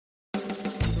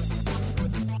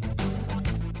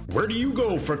Where do you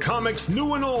go for comics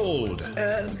new and old?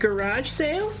 Garage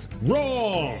sales?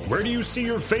 Wrong! Where do you see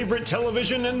your favorite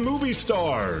television and movie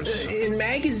stars? In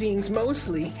magazines,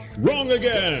 mostly. Wrong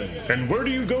again! And where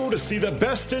do you go to see the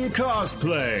best in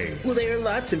cosplay? Well, there are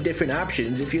lots of different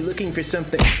options if you're looking for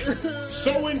something...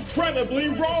 So incredibly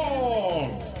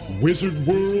wrong! Wizard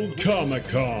World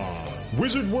Comic-Con.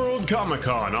 Wizard World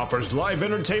Comic-Con offers live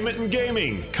entertainment and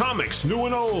gaming, comics new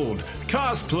and old,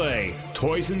 cosplay,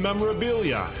 toys and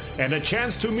memorabilia, and a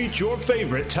chance to meet your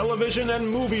favorite television and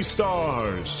movie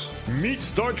stars. Meet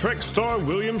Star Trek star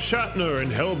William Shatner and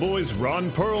Hellboy's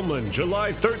Ron Perlman,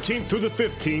 July 13th through the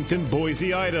 15th in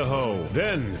Boise, Idaho.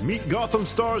 Then, meet Gotham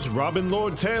stars Robin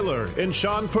Lord Taylor and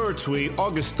Sean Pertwee,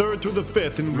 August 3rd through the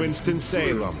 5th in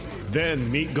Winston-Salem. Then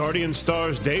meet Guardian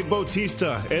stars Dave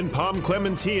Bautista and Pom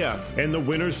Clementia and the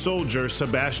Winter Soldier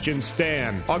Sebastian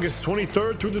Stan, August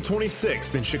 23rd through the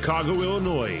 26th in Chicago,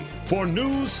 Illinois. For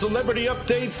news, celebrity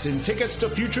updates, and tickets to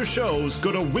future shows,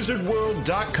 go to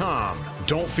wizardworld.com.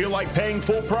 Don't feel like paying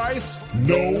full price?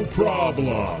 No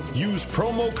problem. Use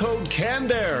promo code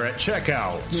CANDAIR at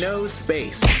checkout. No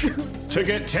space. To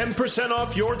get 10%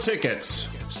 off your tickets.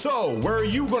 So, where are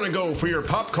you going to go for your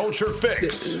pop culture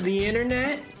fix? The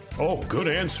internet? Oh, good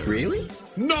answer. Really?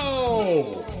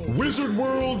 No! Wizard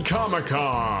World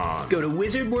Comic-Con. Go to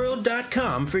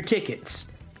wizardworld.com for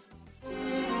tickets.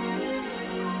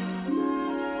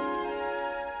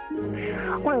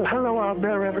 Well, hello out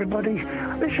there, everybody.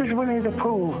 This is Winnie the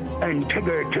Pooh and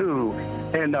Tigger, too.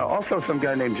 And also some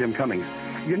guy named Jim Cummings.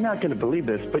 You're not going to believe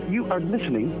this, but you are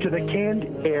listening to the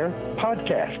Canned Air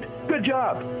Podcast. Good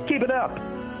job. Keep it up.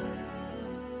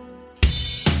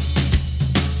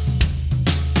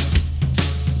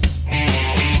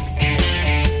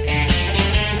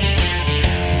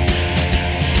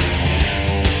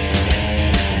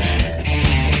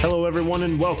 Hello, everyone,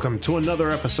 and welcome to another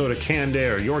episode of Canned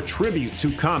Air, your tribute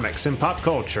to comics and pop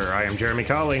culture. I am Jeremy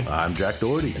Colley. I'm Jack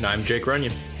Doherty. And I'm Jake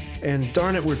Runyon. And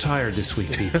darn it, we're tired this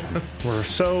week, people. We're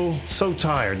so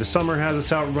tired. The summer has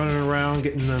us out running around,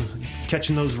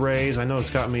 catching those rays. I know it's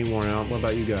got me worn out. What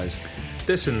about you guys?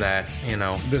 This and that,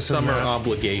 This summer and that.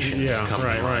 obligations. Yeah, coming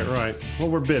right. Well,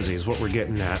 we're busy is what we're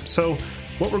getting at. So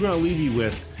what we're going to leave you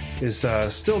with is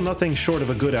still nothing short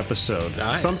of a good episode.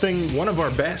 Nice. Something... One of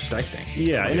our best, I think.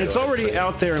 Yeah, and it's already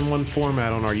out there in one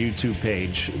format on our YouTube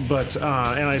page. But, and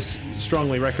I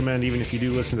strongly recommend, even if you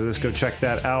do listen to this, go check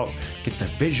that out. Get the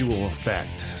visual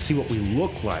effect. See what we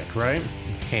look like, right?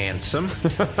 Handsome.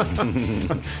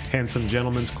 Handsome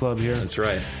Gentlemen's Club here. That's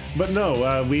right. But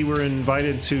no, we were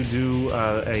invited to do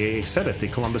a set at the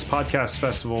Columbus Podcast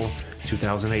Festival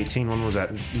 2018. When was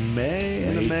that? May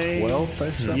 12th, I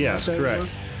think. Yes,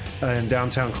 correct. In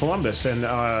downtown Columbus, and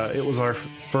it was our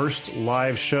first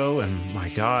live show, and my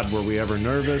God, were we ever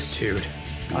nervous? Dude.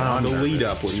 The lead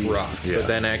up was rough, but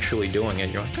then actually doing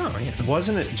it, you're like, oh, yeah.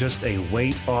 Wasn't it just a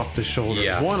weight off the shoulders?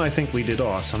 Yeah. One, I think we did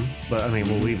awesome, but I mean,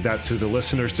 we'll leave that to the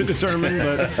listeners to determine.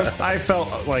 But I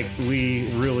felt like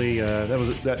we really that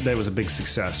was a big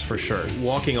success for sure.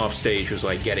 Walking off stage was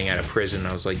like getting out of prison.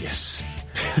 I was like, yes.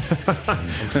 I'm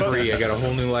free. I got a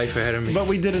whole new life ahead of me. But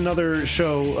we did another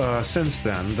show since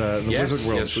then, the Wizard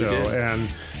World show,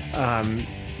 and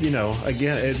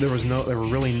again, there were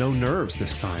really no nerves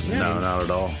this time. No, not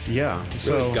at all. Yeah,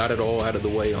 so really got it all out of the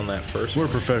way on that first We're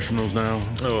one. professionals now.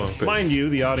 Oh, but Mind you,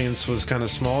 the audience was kind of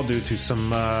small due to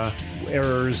some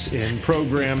errors in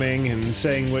programming and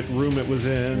saying what room it was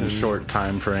in. A short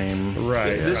time frame.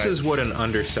 Right. this right. is what an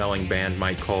underselling band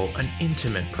might call an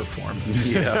intimate performance.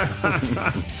 Yeah.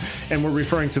 And we're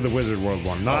referring to the Wizard World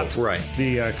one, not right.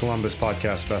 the Columbus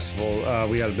Podcast Festival.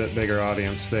 We had a bit bigger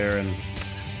audience there, and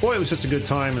boy, it was just a good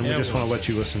time, and we just want to let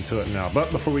you listen to it now.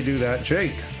 But before we do that,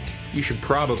 Jake. You should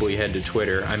probably head to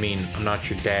Twitter. I mean, I'm not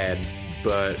your dad,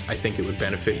 but I think it would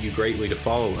benefit you greatly to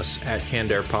follow us at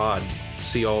CannedAirPod.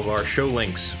 See all of our show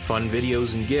links, fun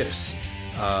videos and GIFs,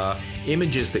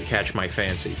 images that catch my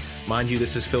fancy. Mind you,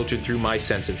 this is filtered through my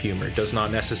sense of humor. It does not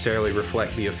necessarily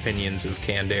reflect the opinions of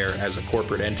Canned Air as a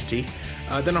corporate entity.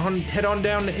 Then head on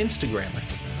down to Instagram.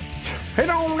 Head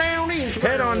on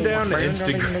down to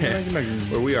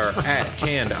Instagram, where we are at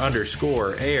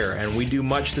canned_air, and we do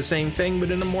much the same thing,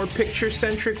 but in a more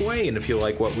picture-centric way. And if you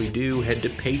like what we do, head to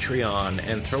Patreon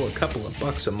and throw a couple of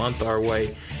bucks a month our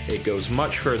way. It goes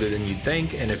much further than you'd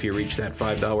think, and if you reach that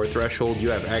 $5 threshold, you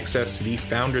have access to the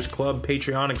Founders Club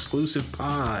Patreon exclusive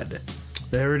pod.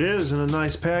 There it is in a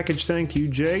nice package. Thank you,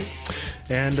 Jake.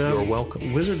 And You're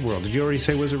welcome. Wizard World. Did you already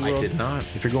say Wizard World? I did not.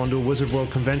 If you're going to a Wizard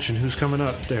World convention, who's coming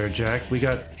up there, Jack? We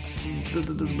got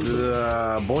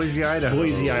Boise, Idaho.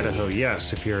 Boise, Idaho.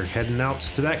 Yes, if you're heading out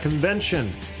to that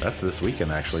convention. That's this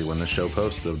weekend, actually. When the show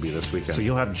posts, it'll be this weekend. So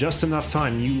you'll have just enough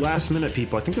time. You last-minute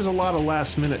people. I think there's a lot of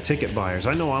last-minute ticket buyers.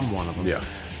 I know I'm one of them. Yeah.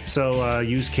 So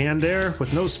use Canned Air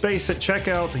with no space at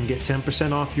checkout and get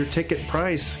 10% off your ticket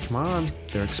price. Come on.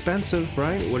 They're expensive,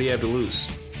 right? What do you have to lose?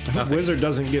 I hope Wizard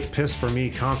doesn't get pissed for me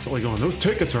constantly going, those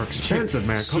tickets are expensive,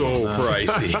 man. Come So on.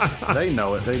 pricey. They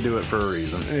know it. They do it for a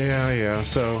reason. Yeah.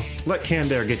 So let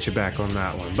Canned Air get you back on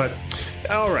that one. But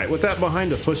all right, with that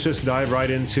behind us, let's just dive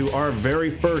right into our very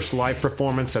first live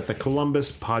performance at the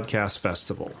Columbus Podcast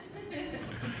Festival.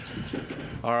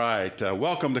 All right,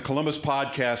 welcome to Columbus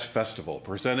Podcast Festival,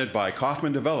 presented by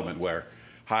Kaufman Development, where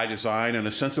high design and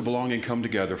a sense of belonging come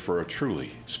together for a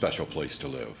truly special place to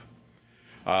live.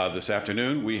 This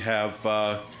afternoon, we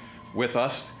have with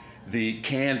us the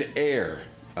Canned Air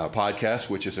podcast,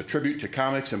 which is a tribute to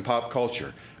comics and pop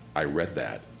culture. I read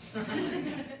that.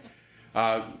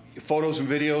 Photos and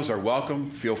videos are welcome.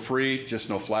 Feel free, just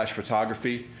no flash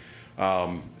photography.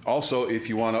 Also, if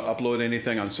you want to upload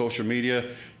anything on social media,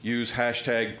 use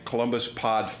hashtag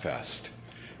ColumbusPodFest.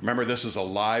 Remember, this is a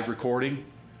live recording,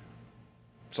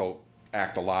 so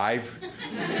act alive.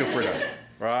 Feel free to,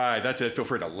 right, that's it. Feel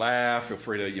free to laugh. Feel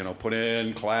free to, put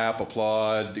in, clap,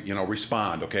 applaud,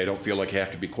 respond, okay? Don't feel like you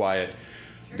have to be quiet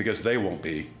because they won't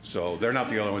be. So they're not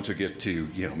the only ones who get to,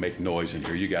 make noise in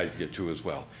here. You guys get to as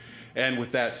well. And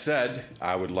with that said,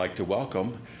 I would like to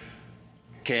welcome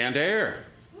Canned Air.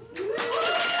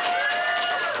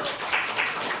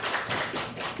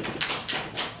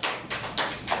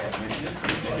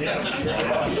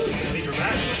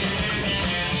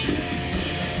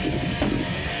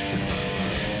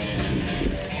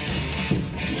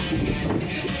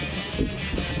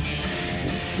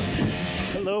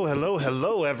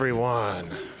 Hello, everyone.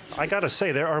 I gotta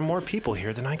say, there are more people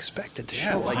here than I expected to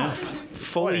show up.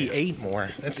 Fully 8 more.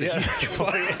 That's a huge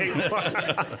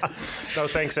No,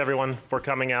 thanks everyone for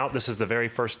coming out. This is the very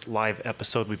first live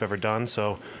episode we've ever done,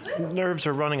 so nerves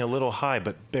are running a little high,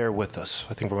 but bear with us.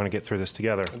 I think we're going to get through this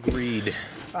together. Agreed.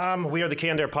 We are the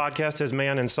Canned Air Podcast, as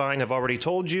Man and Sign have already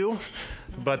told you.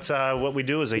 But what we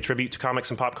do is a tribute to comics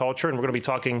and pop culture, and we're going to be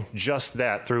talking just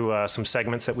that through some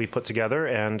segments that we've put together,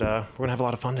 and we're going to have a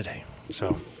lot of fun today.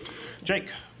 So, Jake,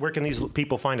 where can these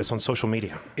people find us on social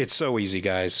media? It's so easy,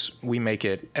 guys. We make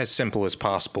it as simple as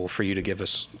possible for you to give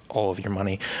us all of your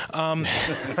money.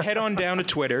 Head on down to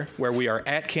Twitter, where we are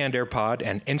at CannedAirPod,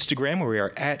 and Instagram, where we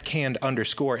are at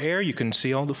 @Canned_Air. You can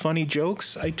see all the funny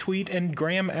jokes I tweet and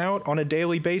gram out on a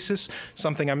daily basis,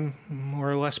 something I'm more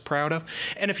or less proud of.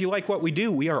 And if you like what we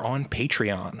do, we are on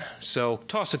Patreon. So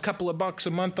toss a couple of bucks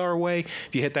a month our way.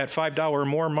 If you hit that $5 or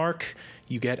more mark,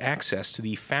 you get access to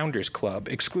the Founders Club,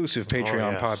 exclusive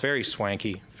Patreon pod. Very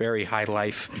swanky, very high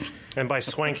life. And by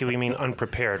swanky, we mean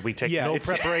unprepared. We take no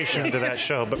preparation into that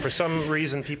show, but for some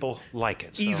reason, people like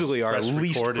it. So easily our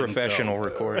least professional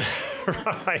record.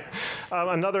 Right.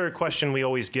 Another question we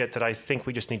always get that I think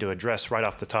we just need to address right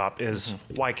off the top is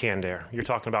why Canned Air? You're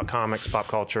talking about comics, pop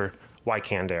culture. Why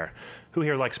Canned Air? Who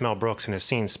here likes Mel Brooks and has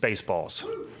seen Spaceballs?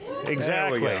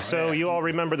 Exactly. So you all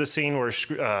remember the scene where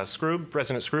Scroob,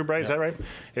 President Scroob, right? Is that right?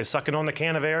 Is sucking on the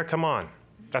can of air. Come on,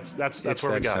 that's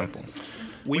where we got simple. it.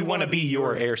 We want to be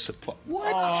your air supply.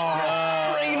 What?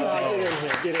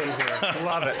 Get in here.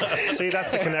 Love it. See,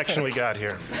 that's the connection we got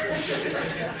here.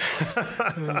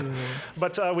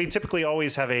 But we typically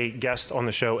always have a guest on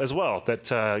the show as well that,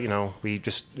 we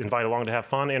just invite along to have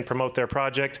fun and promote their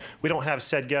project. We don't have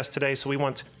said guest today, so we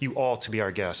want you all to be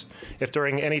our guest. If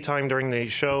any time during the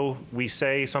show we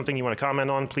say something you want to comment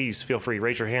on, please feel free,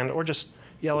 raise your hand, or just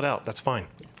yell it out. That's fine.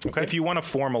 Okay. If you want to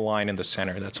form a line in the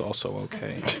center, that's also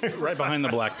okay. Right behind the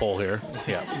black pole here.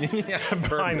 Yeah.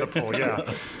 Behind the pole,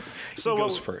 yeah. So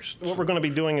goes first. What we're going to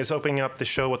be doing is opening up the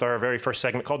show with our very first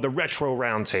segment called the Retro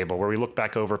Roundtable, where we look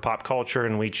back over pop culture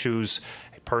and we choose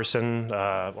a person,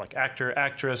 like actor,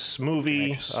 actress,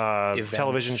 movie,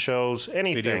 television shows,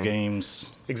 anything. Video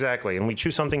games. Exactly. And we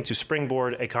choose something to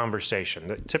springboard a conversation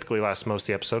that typically lasts most of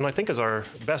the episode, and I think is our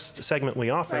best segment we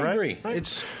offer, right? I agree. Right?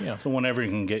 It's So whenever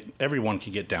everyone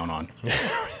can get down on.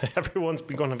 Everyone's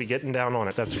going to be getting down on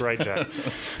it. That's right, Jack.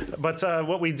 But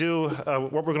what we're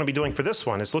going to be doing for this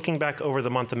one is looking back over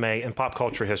the month of May in pop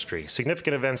culture history.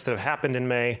 Significant events that have happened in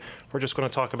May, we're just going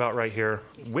to talk about right here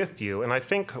with you. And I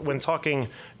think when talking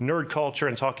nerd culture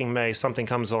and talking May, something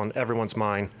comes on everyone's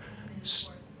mind.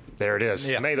 There it is.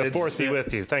 Yeah, May the it's- 4th be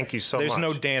with you. Thank you so There's much.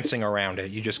 no dancing around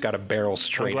it. You just got to barrel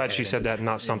straight. I'm glad she said that, and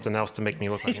not something else to make me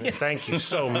look like it. Thank you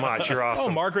so much. You're awesome. Oh,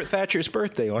 Margaret Thatcher's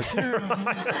birthday. Like,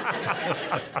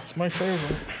 that's my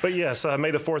favorite. But yes,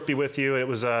 May the 4th be with you. It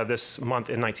was this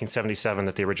month in 1977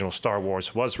 that the original Star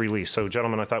Wars was released. So,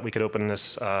 gentlemen, I thought we could open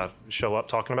this show up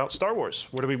talking about Star Wars.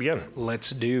 Where do we begin? Let's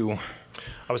do.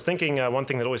 I was thinking one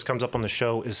thing that always comes up on the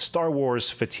show is Star Wars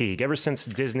fatigue. Ever since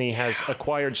Disney has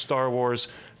acquired Star Wars,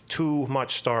 too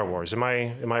much Star Wars. Am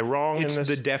I wrong It's in this?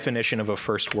 the definition of a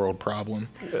first world problem.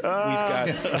 We've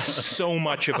got so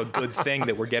much of a good thing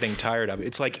that we're getting tired of.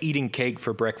 It's like eating cake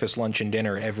for breakfast, lunch, and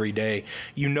dinner every day.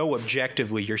 You know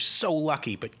objectively you're so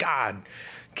lucky, but God,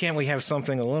 can't we have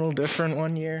something a little different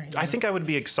one year? I think I would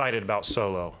be excited about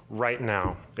Solo right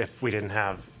now if we didn't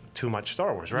have too much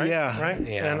Star Wars, right? Yeah. Right?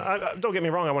 Yeah. And don't get me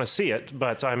wrong, I want to see it,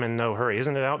 but I'm in no hurry.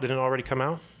 Isn't it out? Did it already come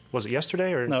out? Was it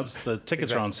yesterday or? No, the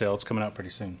tickets are on sale. It's coming out pretty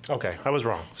soon. Okay, I was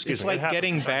wrong. Excuse It's me. It like happens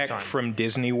getting from time back to time. from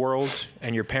Disney World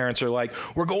and your parents are like,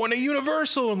 we're going to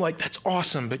Universal. I'm like, that's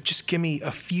awesome, but just give me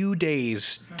a few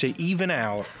days to even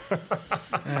out.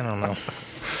 I don't know.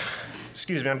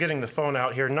 Excuse me, I'm getting the phone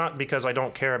out here, not because I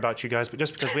don't care about you guys, but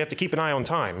just because we have to keep an eye on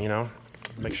time, you know?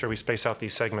 Make sure we space out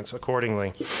these segments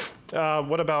accordingly.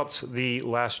 What about The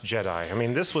Last Jedi? I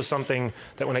mean, this was something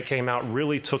that when it came out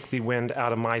really took the wind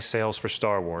out of my sails for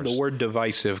Star Wars. The word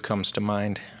divisive comes to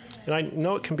mind. And I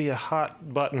know it can be a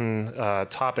hot button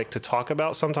topic to talk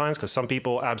about sometimes because some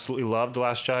people absolutely love The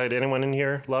Last Jedi. Did anyone in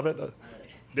here love it?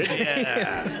 Did you?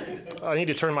 Yeah. I need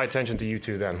to turn my attention to you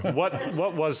two then.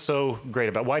 What was so great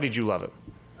about it? Why did you love it?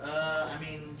 I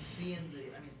mean,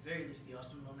 very least the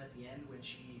awesome moment at the end when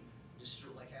she just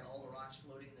had all the rocks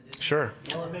floating in the distance. Sure.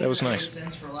 Well, it made That was no nice.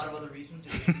 sense for a lot of other reasons.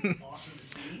 It was awesome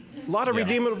to see. A lot of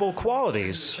redeemable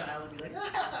qualities. The child would be like,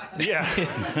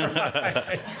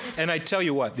 Yeah. And I tell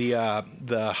you what,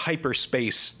 the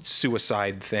hyperspace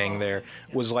suicide thing there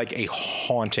was like a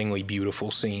hauntingly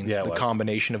beautiful scene. Yeah, it the was.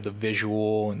 combination of the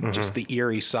visual and just the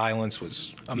eerie silence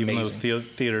was Even though amazing.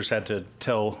 theaters had to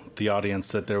tell the audience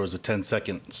that there was a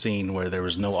 10-second scene where there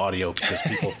was no audio because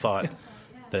people thought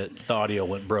that the audio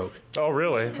went broke. Oh,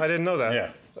 really? I didn't know that.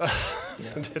 Yeah.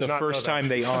 The first time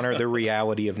they honor the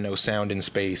reality of no sound in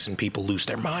space and people lose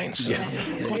their minds. Yeah.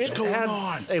 What's going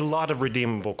on? A lot of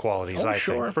redeemable qualities, I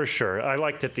sure. think, for sure. I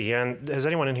liked at the end. Has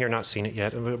anyone in here not seen it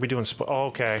yet? Are we doing?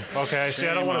 Okay. See,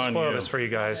 I don't want to Shame spoil on you. this for you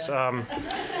guys. Well,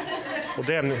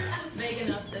 damn. It's vague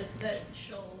enough that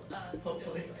she'll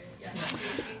hopefully. Yeah.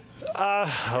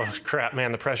 Oh crap,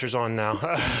 man! The pressure's on now.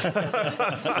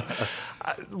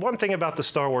 One thing about the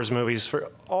Star Wars movies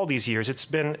for all these years, it's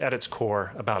been at its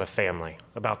core about a family,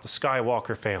 about the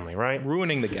Skywalker family, right?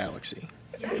 Ruining the galaxy.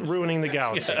 Ruining the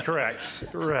galaxy, correct.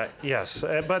 Yes.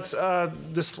 But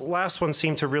this last one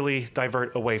seemed to really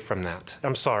divert away from that.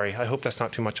 I'm sorry. I hope that's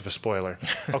not too much of a spoiler.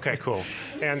 Okay, cool.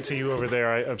 And to you over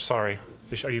there, I'm sorry.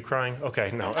 Are you crying? Okay,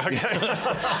 no. Okay.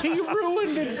 He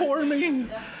ruined it for me.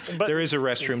 But there is a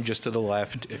restroom just to the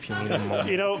left if you need a moment.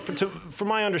 You know, for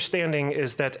my understanding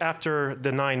is that after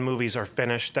the 9 movies are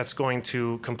finished, that's going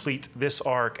to complete this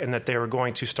arc and that they are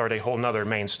going to start a whole nother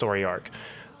main story arc.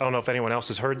 I don't know if anyone else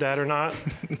has heard that or not.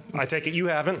 I take it you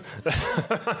haven't.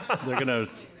 They're going to...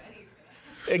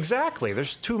 Exactly.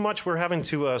 There's too much we're having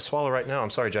to swallow right now. I'm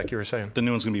sorry, Jack, you were saying. The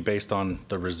new one's going to be based on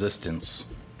the Resistance.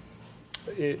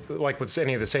 Like with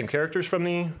any of the same characters from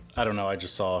the... I don't know. I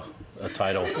just saw a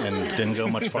title and didn't go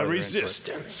much farther.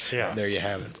 Resistance. Yeah. There you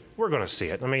have it. We're going to see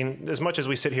it. I mean, as much as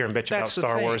we sit here and bitch That's the about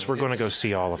Star thing. Wars, we're going to go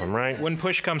see all of them, right? When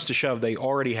push comes to shove, they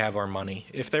already have our money.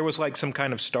 If there was like some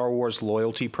kind of Star Wars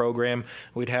loyalty program,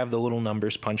 we'd have the little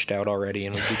numbers punched out already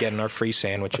and we'd be getting our free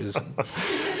sandwiches.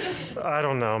 I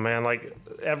don't know, man. Like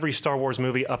every Star Wars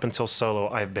movie up until Solo,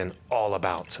 I've been all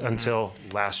about until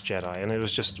Last Jedi, and it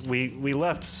was just we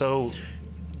left so.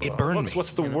 It burned me.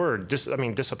 What's the word?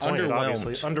 Disappointed. Underwhelmed,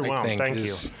 Obviously, I underwhelmed. think, Thank you.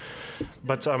 is-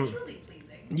 But Really pleasing.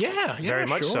 Yeah, very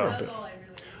much sure. so. That's all I really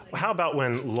like. How about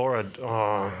when Laura?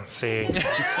 Oh, see.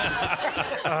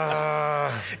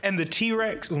 And the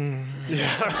T-Rex.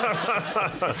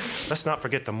 Let's not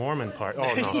forget the Mormon part.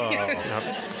 Oh no. No.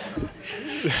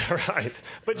 Right.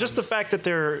 But just the fact that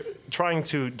they're trying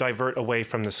to divert away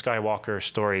from the Skywalker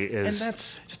story is And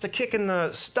that's- just a kick in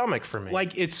the stomach for me.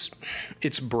 Like it's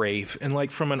brave, and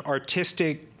like from an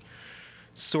artistic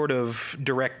sort of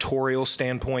directorial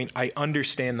standpoint, I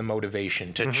understand the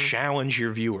motivation to challenge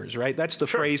your viewers, right? That's the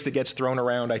phrase that gets thrown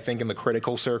around, I think, in the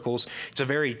critical circles. It's a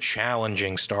very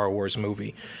challenging Star Wars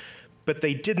movie, but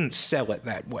they didn't sell it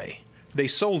that way. They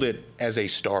sold it as a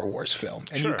Star Wars film,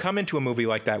 and you come into a movie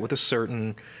like that with a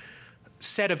certain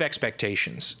set of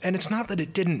expectations, and it's not that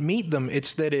it didn't meet them,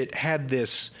 it's that it had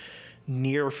this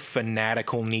near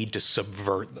fanatical need to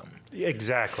subvert them.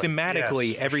 Exactly. Thematically,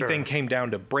 Yes, for everything sure. came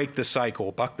down to break the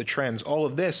cycle, buck the trends, all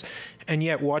of this. And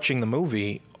yet, watching the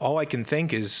movie, all I can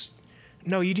think is,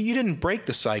 no, you didn't break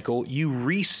the cycle. You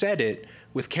reset it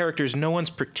with characters no one's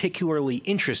particularly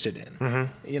interested in.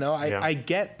 Mm-hmm. You know, I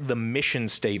get the mission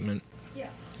statement. Yeah.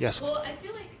 Yes. Well, I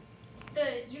feel like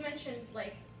you mentioned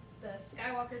like the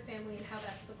Skywalker family and how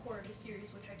that's the core of the series,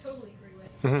 which I totally agree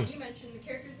with. Mhm. And you mentioned the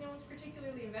characters no one's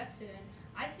particularly invested in.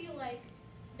 I feel like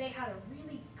they had a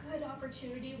really good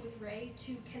opportunity with Rey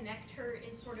to connect her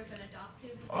in sort of an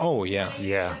adoptive Oh, yeah. way,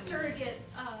 Yeah. a surrogate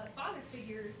father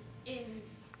figure in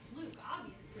Luke,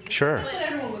 obviously. Sure. But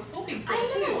Everyone was hoping for I it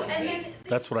too. know, and then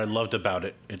That's what I loved about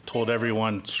it. It told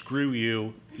everyone, screw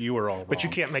you, you were all wrong. But you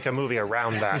can't make a movie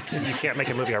around that. You can't make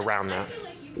a movie around I that. feel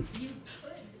like you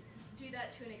could do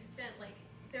that to an extent. Like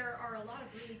there are a lot of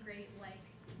really great like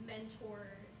mentor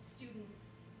student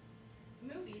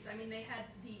movies. I mean, they had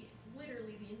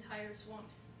literally the entire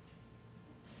Swamps,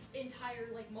 entire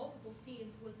like multiple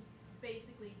scenes was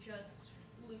basically just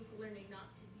Luke learning not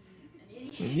to be an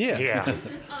idiot. Yeah. Yeah.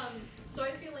 So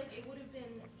I feel like it would have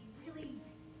been really,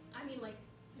 I mean, like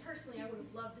personally, I would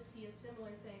have loved to see a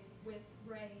similar thing with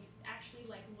Rey actually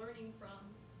like learning from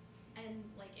and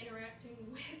like interacting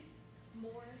with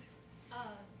more.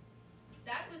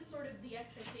 That was sort of the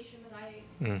expectation that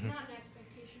not an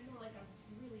expectation, more like a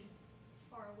really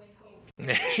far away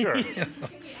hope. Sure. Can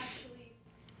we actually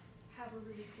have a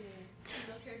really cool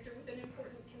female character with an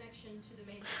important connection to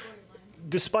the main storyline?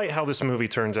 Despite how this movie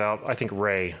turns out, I think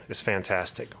Rey is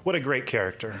fantastic. What a great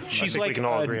character. She's I think we like can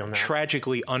all a agree on that.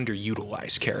 tragically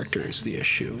underutilized character is the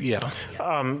issue. Yeah.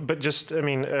 But just, I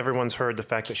mean, everyone's heard the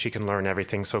fact that she can learn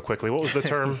everything so quickly. What was the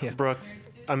term, Brooke?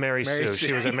 A Mary Mary Sue. Sue.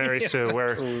 She was a Mary Sue.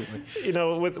 Where, Absolutely. you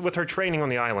know, with her training on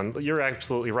the island, you're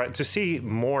absolutely right. To see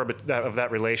more of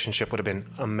that relationship would have been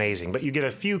amazing. But you get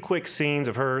a few quick scenes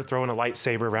of her throwing a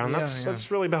lightsaber around.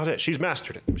 That's really about it. She's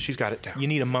mastered it. She's got it down. You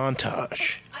need a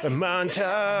montage. A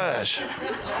montage.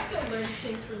 Luke also learns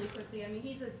things really quickly. I mean,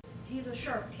 he's a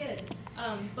sharp kid,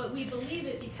 but we believe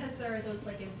it because there are those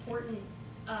like important,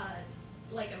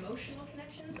 like emotional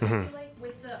connections. I feel like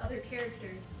with the other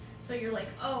characters. So you're like,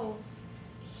 oh,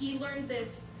 he learned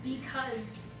this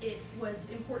because it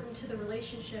was important to the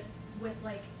relationship with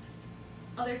like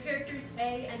other characters,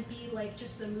 A, and B, like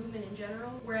just the movement in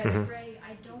general. Whereas Rey,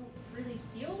 I don't really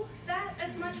feel that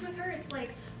as much with her. It's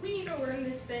like we need to learn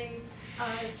this thing.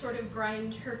 Sort of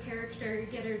grind her character,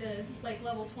 get her to like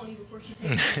level 20 before she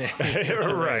takes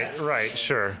it. right,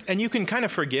 sure. And you can kind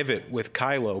of forgive it with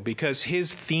Kylo because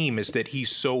his theme is that he's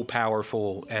so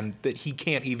powerful and that he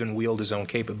can't even wield his own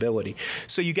capability.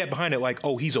 So you get behind it like,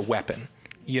 oh, he's a weapon.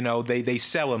 You know, they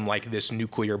sell him like this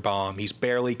nuclear bomb. He's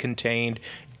barely contained.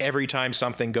 Every time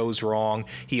something goes wrong,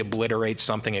 he obliterates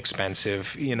something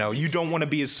expensive. You know, you don't want to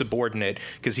be his subordinate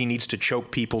because he needs to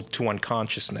choke people to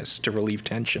unconsciousness to relieve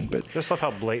tension. But Just love how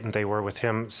blatant they were with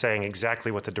him saying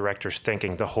exactly what the director's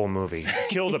thinking the whole movie.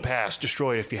 Kill the past,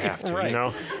 destroy it if you have to. Right. You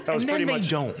know, that was and pretty then much. they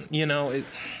don't. You know.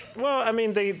 Well, I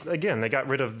mean, they got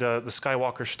rid of the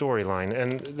Skywalker storyline,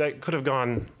 and that could have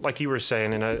gone, like you were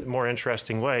saying, in a more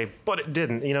interesting way, but it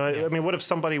didn't. You know, I mean, what if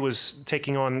somebody was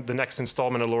taking on the next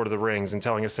installment of Lord of the Rings and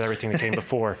telling us that everything that came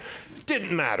before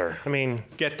didn't matter? I mean,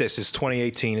 Get this, it's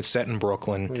 2018, it's set in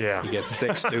Brooklyn. Yeah. You get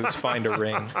 6 dudes, find a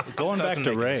ring. Going back Doesn't to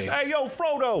make Rey. hey, yo,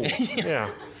 Frodo. Yeah.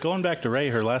 Going back to Rey,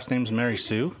 her last name's Mary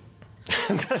Sue.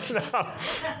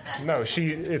 No,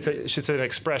 it's an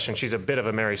expression. She's a bit of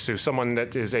a Mary Sue, someone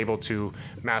that is able to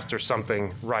master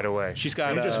something right away. She's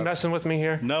got Are you just a- messing with me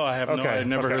here? No, I have no. I've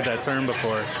never heard that term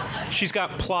before. She's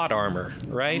got plot armor,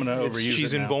 right? I'm gonna overuse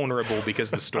She's it now. invulnerable because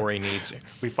the story needs her.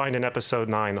 We find in episode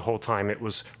 9 the whole time it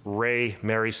was Rey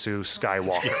Mary Sue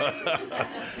Skywalker.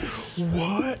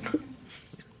 What?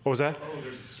 What was that? Oh,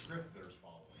 there's a script there's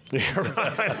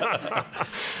following.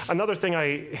 Another thing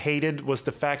I hated was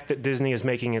the fact that Disney is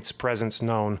making its presence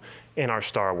known in our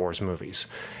Star Wars movies.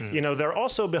 You know, they're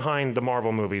also behind the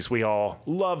Marvel movies we all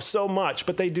love so much,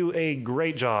 but they do a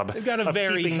great job They've got a of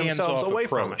very keeping themselves hands-off away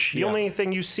from it. approach, The yeah. only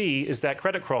thing you see is that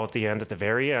credit crawl at the end,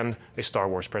 a Star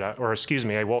Wars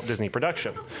a Walt Disney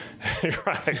production.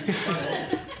 Right.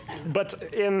 But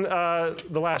in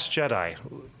The Last Jedi,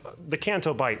 the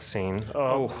Canto Bight scene.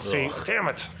 Damn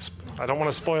it. I don't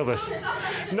want to spoil this.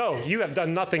 No, you have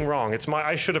done nothing wrong.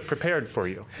 I should have prepared for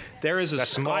you. There is a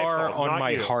That's my scar fault, on not my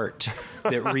you. heart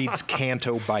that reads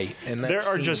Canto Bight. And There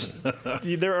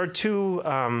are two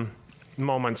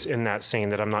moments in that scene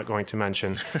that I'm not going to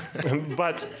mention,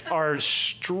 but are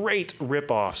straight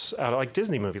rip-offs out of like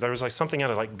Disney movies. There was like something out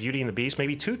of like Beauty and the Beast,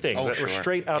 maybe 2 things that were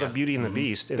straight out of Beauty and the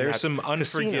Beast. In There's that some casino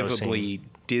scene. unforgivably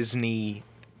Disney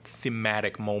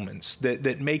thematic moments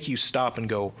that make you stop and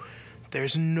go,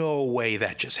 there's no way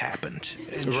that just happened.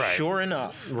 And sure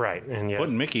enough. Right. And yeah.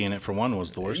 Putting Mickey in it for one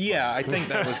was the worst. Yeah, I think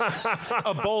that was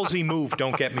a ballsy move,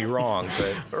 don't get me wrong.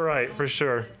 But Right, for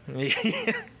sure.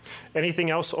 Anything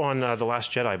else on The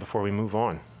Last Jedi before we move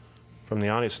on? From the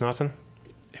audience, nothing?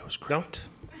 It was great.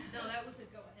 No, that was a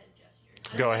go-ahead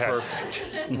gesture. Go ahead.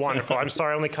 Perfect. Wonderful. I'm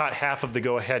sorry, I only caught half of the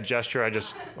go-ahead gesture.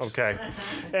 Okay.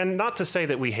 And not to say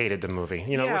that we hated the movie.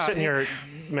 You know, we're sitting here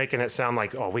making it sound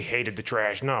like, oh, we hated the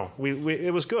trash. No,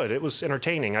 it was good. It was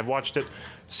entertaining. I've watched it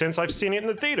since I've seen it in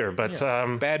the theater. But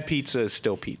bad pizza is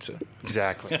still pizza.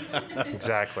 Exactly.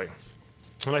 Exactly.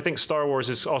 And I think Star Wars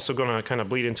is also going to kind of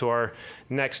bleed into our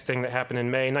next thing that happened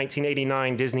in May.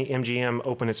 1989, Disney MGM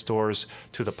opened its doors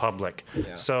to the public.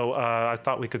 Yeah. So I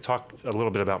thought we could talk a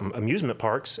little bit about amusement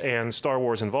parks and Star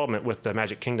Wars involvement with the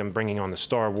Magic Kingdom bringing on the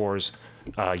Star Wars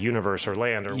universe or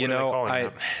land, or what are they calling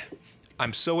it?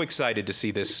 I'm so excited to see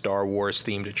this Star Wars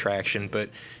themed attraction, but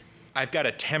I've got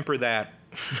to temper that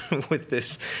with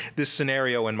this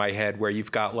scenario in my head where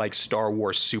you've got like Star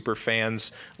Wars super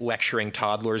fans lecturing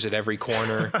toddlers at every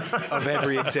corner of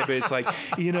every exhibit. It's like,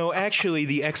 actually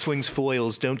the X-Wing's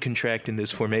foils don't contract in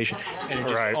this formation. And it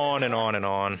just on and on and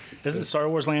on. Isn't Star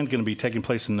Wars Land going to be taking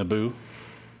place in Naboo?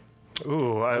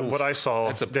 Ooh, what I saw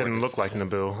didn't look like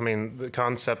Naboo. I mean, the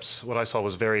concepts, what I saw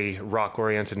was very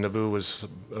rock-oriented. Naboo was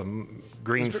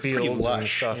green fields and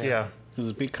stuff. Yeah. It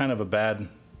would be kind of a bad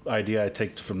idea I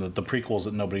take from the prequels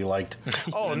that nobody liked.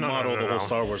 Oh, no, model no, the whole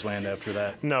Star Wars land after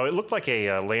that. No, it looked like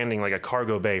a landing, like a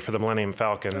cargo bay for the Millennium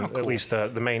Falcon, at least the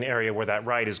main area where that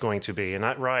ride is going to be. And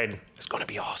that ride is going to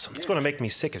be awesome. It's going to make me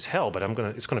sick as hell, but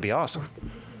it's going to be awesome.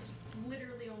 This is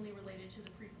literally only related to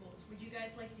the prequels. Would you guys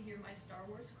like to hear my Star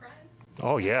Wars crime?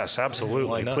 Oh, yes,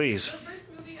 absolutely. Please. The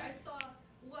first movie I saw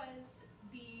was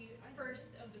the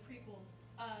first of the prequels.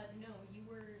 No, you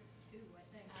were 2,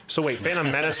 I think. So wait, Phantom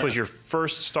Menace was your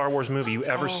first Star Wars movie you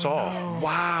ever saw? No.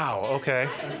 Wow, okay.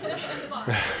 And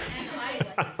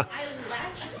I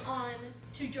latched on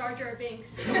to Jar Jar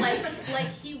Binks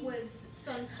like he was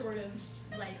some sort of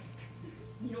like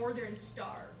Northern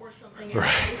Star or something. And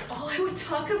that was all I would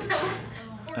talk about.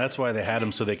 That's why they had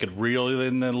him, so they could reel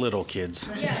in the little kids.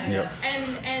 Yeah. Yep.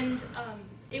 And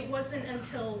it wasn't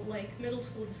until like middle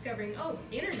school discovering,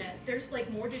 internet, there's like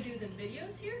more to do than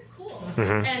videos here. Cool.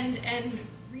 Mm-hmm. And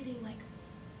reading like,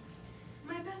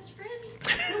 my best friend,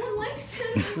 no one likes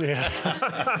him.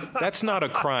 Yeah. That's not a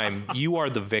crime. You are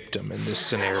the victim in this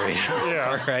scenario.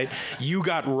 Yeah. All right. You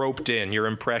got roped in. Your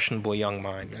impressionable young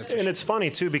mind. And it's funny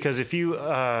too, because if you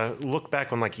look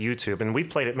back on like YouTube, and we've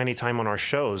played it many times on our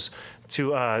shows,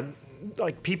 to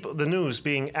like people, the news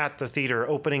being at the theater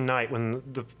opening night when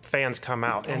the fans come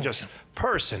out, and just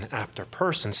person after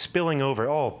person spilling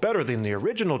over, better than the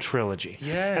original trilogy.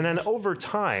 Yeah. And then over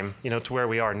time, to where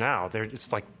we are now,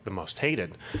 it's like the most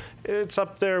hated. It's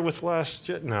up there with Last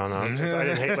Jedi. No, I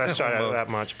didn't hate Last Jedi that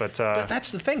much, but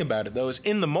that's the thing about it, though, is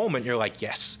in the moment you're like,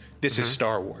 yes, this is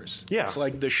Star Wars. Yeah. It's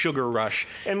like the sugar rush.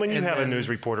 And when you have a news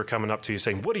reporter coming up to you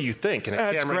saying, what do you think? And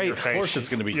a camera in your face, of course it's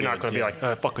going to be you're not going to be like,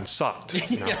 it fucking sucked. I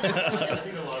think a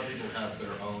lot of people have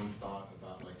their own thought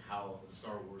about like how the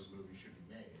Star Wars movie should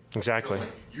be made. Exactly. So,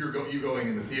 like, you going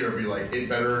in the theater and be like, it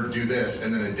better do this,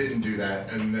 and then it didn't do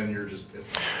that, and then you're just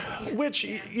pissed off.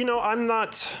 Which,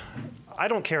 I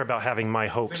don't care about having my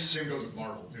hopes Same goes with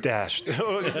Marvel, too. dashed.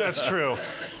 That's true.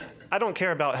 I don't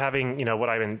care about having, what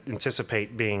I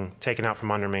anticipate being taken out from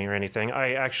under me or anything.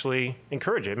 I actually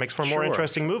encourage it. It makes for a more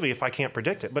interesting movie if I can't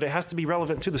predict it. But it has to be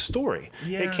relevant to the story.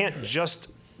 Yeah. It can't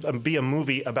just be a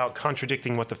movie about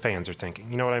contradicting what the fans are thinking.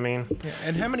 You know what I mean? Yeah.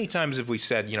 And how many times have we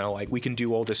said, like we can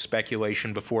do all this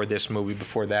speculation before this movie,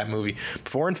 before that movie,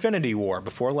 before Infinity War,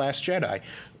 before Last Jedi?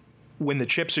 When the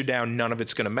chips are down, none of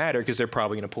it's going to matter because they're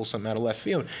probably going to pull something out of left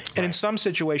field. And in some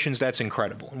situations, that's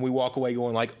incredible. And we walk away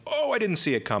going like, I didn't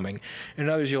see it coming. And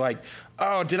in others, you're like,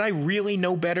 did I really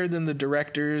know better than the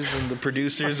directors and the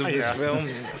producers of this film?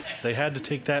 They had to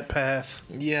take that path.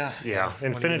 Yeah. Yeah.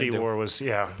 Infinity War was,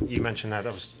 you mentioned that.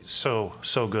 That was so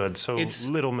good. So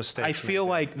little mistakes. I feel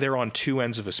like they're on two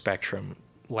ends of a spectrum,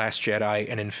 Last Jedi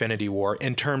and Infinity War,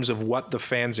 in terms of what the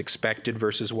fans expected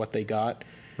versus what they got.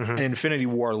 Mm-hmm. And Infinity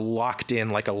War locked in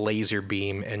like a laser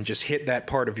beam and just hit that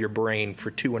part of your brain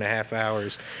for 2.5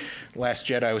 hours. Last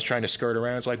Jedi was trying to skirt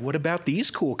around. It's like, what about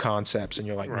these cool concepts? And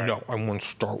you're like, no, I want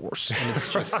Star Wars. And it's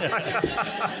just,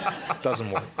 it doesn't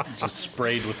work. Just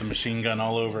sprayed with the machine gun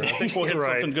all over. I think we'll hit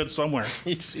something good somewhere.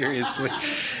 Seriously.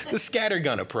 The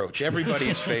scattergun approach,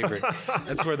 everybody's favorite.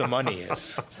 That's where the money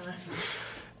is.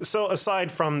 So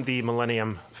aside from the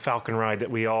Millennium Falcon ride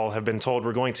that we all have been told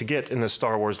we're going to get in the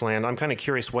Star Wars land, I'm kind of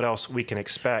curious what else we can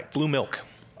expect. Blue milk.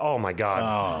 Oh my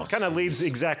God! Kind of leads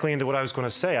exactly into what I was going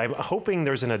to say. I'm hoping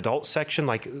there's an adult section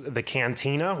like the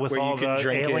cantina with Where you all can the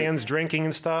drink it. aliens drinking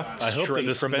and stuff. I hope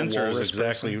the Straight from the dispenser is walrus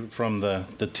exactly from the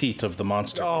teat of the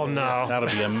monster. Oh no! That'll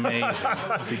be amazing.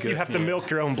 You have to milk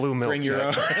your own blue milk. Bring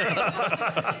your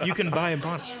Jack. own. You can buy a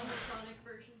bottle. Animatronic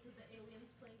versions of the aliens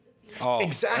playing the theater. Oh,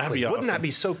 Exactly. That'd be Wouldn't that awesome.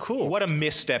 be so cool? what a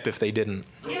misstep if they didn't.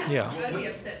 Yeah. I'd be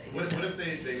upset. if they What did.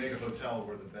 if they make a hotel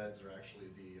where the beds are actually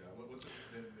what was it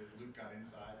that Luke got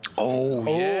inside? Oh,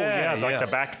 Oh yeah, yeah, like the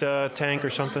Bacta tank or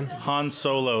something. Han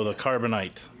Solo, the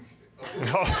carbonite.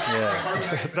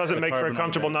 Doesn't make for a Carbonite,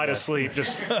 comfortable night yeah. of sleep.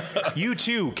 Just You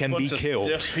too can be Bunch of killed.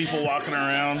 stiff people walking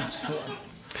around.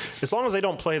 as long as they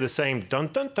don't play the same dun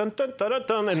dun dun dun dun dun,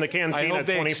 dun in the I cantina hope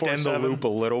they 24/7. extend the loop a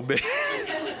little bit.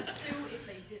 I would sue if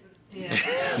they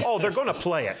didn't. Oh, they're going to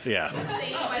play it. Yeah.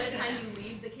 Say by the time you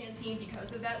leave the canteen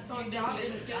because of that song, then you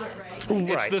didn't do it right. It's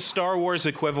Right. the Star Wars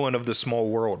equivalent of the Small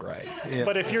World, right? Yeah.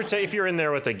 But if you're in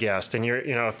there with a guest and you're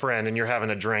a friend and you're having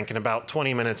a drink and about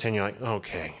 20 minutes in you're like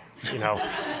okay,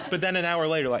 But then an hour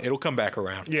later, like it'll come back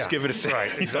around. yeah, Just give it a second.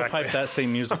 right, They'll exactly. pipe that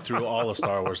same music through all of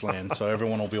Star Wars land, so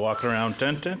everyone will be walking around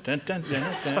dun, dun, dun, dun, dun,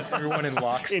 dun. Everyone in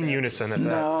lockstep. in unison at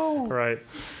that. Right.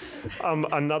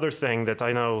 Another thing that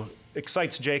I know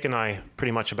excites Jake and I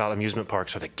pretty much about amusement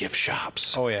parks are the gift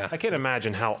shops. Oh, yeah. I can't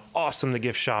imagine how awesome the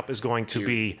gift shop is going to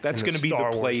be. That's going to be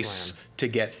Star the Wars place land. to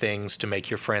get things to make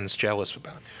your friends jealous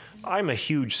about. I'm a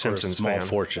huge Simpsons small fan.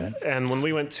 fortune. And when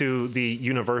we went to the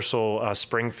Universal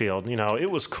Springfield,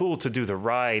 it was cool to do the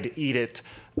ride, eat it.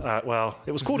 It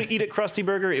was cool to eat at Krusty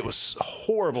Burger. It was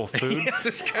horrible food.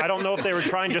 I don't know if they were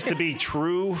trying just to be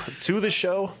true to the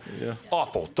show. Yeah.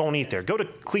 Awful. Don't eat there. Go to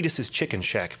Cletus's Chicken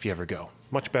Shack if you ever go.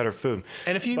 Much better food.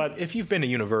 And if you've been to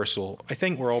Universal, I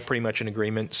think we're all pretty much in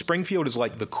agreement. Springfield is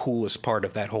like the coolest part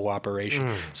of that whole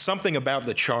operation. Something about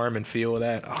the charm and feel of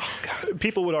that. Oh God,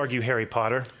 People would argue Harry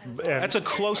Potter. that's a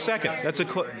close second.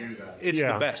 It's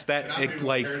Yeah. the best.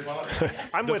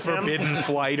 I'm the with him. Forbidden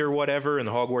Flight or whatever in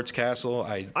the Hogwarts Castle.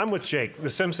 I'm with Jake. The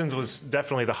Simpsons was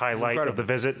definitely the highlight of incredible. the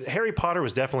visit. Harry Potter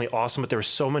was definitely awesome, but there were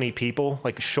so many people,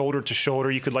 like shoulder to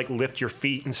shoulder. You could like lift your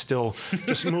feet and still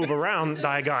just move around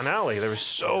Diagon Alley. There were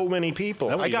so many people.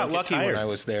 That way I you got don't get lucky when tired. I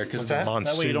was there because that? the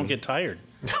monsoon. That way you don't get tired.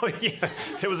 Yeah,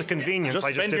 it was a convenience. Just I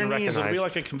just bend your didn't knees. recognize. It'll be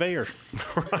like a conveyor.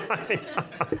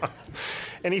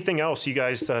 Anything else you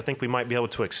guys think we might be able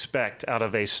to expect out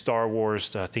of a Star Wars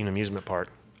themed amusement park?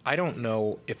 I don't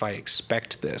know if I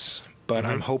expect this, but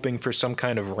I'm hoping for some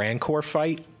kind of Rancor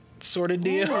fight sort of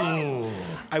deal.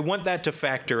 I want that to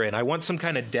factor in. I want some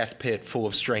kind of death pit full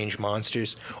of strange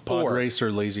monsters. Pod Or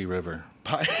Racer, Lazy River.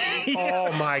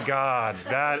 Oh my God,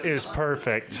 that is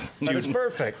perfect. That is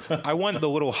perfect. I want the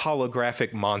little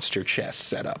holographic monster chest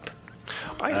set up.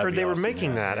 I That'd heard be they were awesome,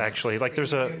 making that actually. Like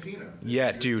there's a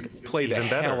Yeah, dude, play the Even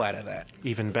better. hell out of that.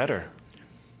 even better.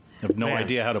 I have no Man.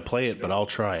 idea how to play it, but I'll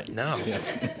try it. No. We'll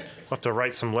have to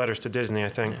write some letters to Disney, I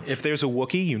think. If there's a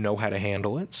Wookiee, you know how to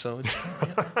handle it. So it's,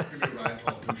 Give me a ride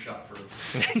called Two Shot First.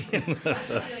 Actually,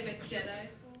 like a Jedi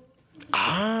school.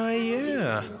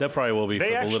 yeah. That probably will be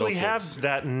They for the little actually kids. have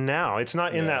that now. It's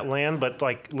not in that land, but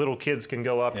like little kids can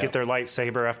go up, Yeah. get their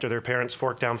lightsaber after their parents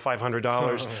fork down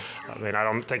 $500. I mean, I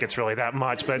don't think it's really that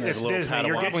much, but it's the little Disney.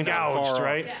 You're Padawans getting not far gouged, off.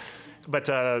 right? Yeah. But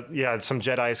some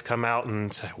Jedis come out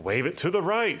and say, wave it to the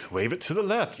right, wave it to the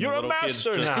left. You're a Little kids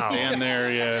master just now. stand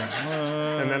there,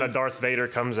 yeah. And then a Darth Vader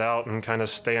comes out and kind of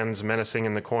stands menacing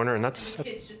in the corner, and that's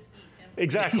Kids just beat him.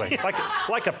 exactly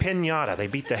like a pinata. They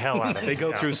beat the hell out of him. They go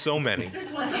Yeah. through so many.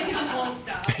 There's one kid who just won't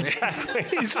stop.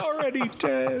 He's already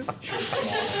dead.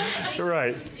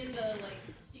 Right. In the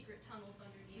secret tunnels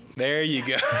underneath. There you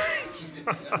go.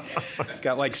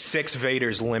 Got like 6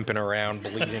 Vaders limping around,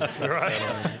 bleeding.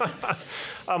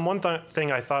 One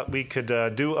thing I thought we could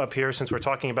do up here, since we're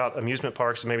talking about amusement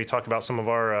parks, and maybe talk about some of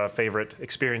our favorite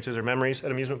experiences or memories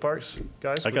at amusement parks,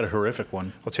 guys. I got a horrific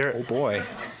one. Let's hear it. Oh boy.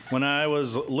 When I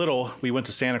was little, we went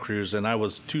to Santa Cruz, and I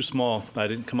was too small. I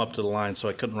didn't come up to the line, so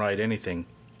I couldn't ride anything.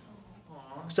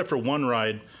 Except for one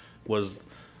ride was,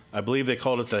 I believe they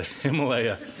called it the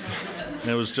Himalaya. And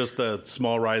it was just the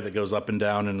small ride that goes up and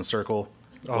down in a circle.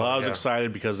 Well, I was yeah.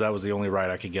 excited because that was the only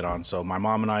ride I could get on. So my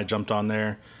mom and I jumped on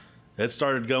there. It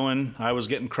started going. I was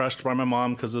getting crushed by my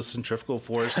mom because of centrifugal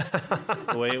force,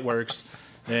 the way it works.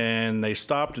 And they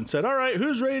stopped and said, all right,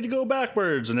 who's ready to go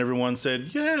backwards? And everyone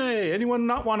said, yay, anyone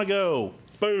not want to go?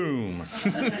 Boom.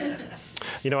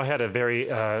 I had a very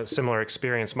similar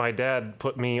experience. My dad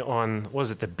put me on,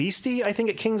 was it the Beastie, I think,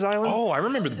 at Kings Island? Oh, I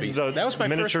remember the Beast. The That was my first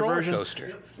miniature roller version?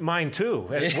 coaster. Mine too,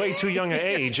 at way too young an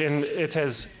age. And it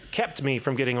has kept me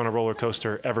from getting on a roller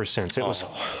coaster ever since. It was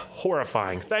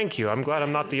horrifying. Thank you. I'm glad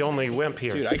I'm not the only wimp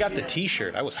here. Dude, I got the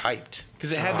T-shirt. I was hyped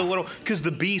because it had because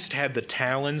the Beast had the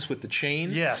talons with the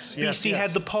chains. Yes, Beastie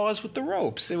had the paws with the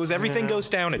ropes. It was everything goes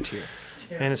down a tier.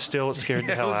 And it scared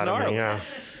the hell out of me. Yeah.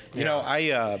 You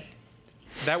know,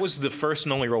 that was the first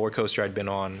and only roller coaster I'd been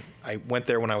on. I went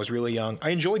there when I was really young. I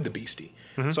enjoyed the Beastie.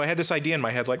 So I had this idea in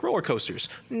my head, like, roller coasters,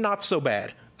 not so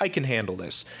bad. I can handle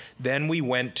this. Then we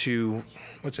went to,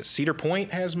 Cedar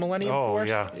Point has Millennium Force?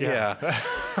 Yeah.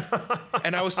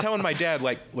 And I was telling my dad,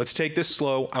 like, let's take this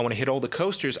slow. I want to hit all the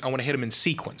coasters. I want to hit them in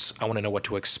sequence. I want to know what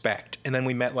to expect. And then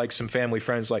we met, like, some family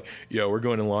friends, like, yo, we're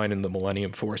going to line in the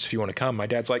Millennium Force if you want to come. My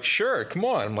dad's like, sure, come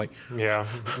on. I'm like, yeah,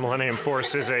 Millennium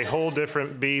Force is a whole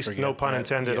different beast. No pun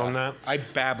intended on that. I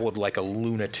babbled like a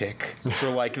lunatic for,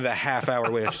 like, the half-hour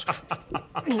wish.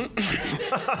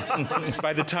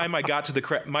 By the time I got to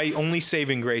the my only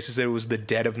saving grace is that it was the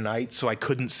dead of night, so I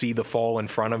couldn't see the fall in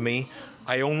front of me.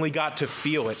 I only got to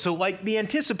feel it. So, like, the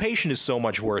anticipation is so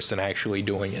much worse than actually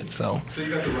doing it. So you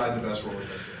got to ride the best roller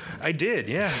coaster. I did,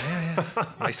 yeah.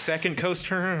 My second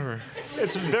coaster.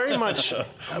 It's very much.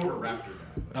 Raptor.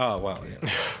 Oh, wow, yeah.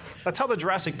 That's how the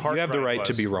Jurassic Park. You have the right was.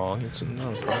 to be wrong. It's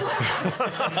no problem.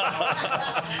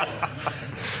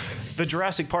 The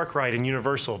Jurassic Park ride in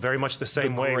Universal, very much the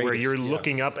same way, where you're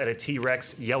looking up at a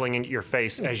T-Rex yelling into your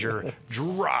face as you're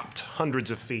dropped hundreds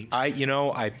of feet.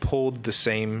 I pulled the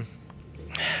same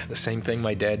thing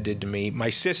my dad did to me. My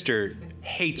sister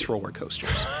hates roller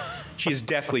coasters. She is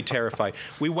deathly terrified.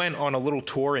 We went on a little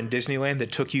tour in Disneyland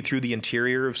that took you through the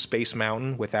interior of Space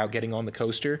Mountain without getting on the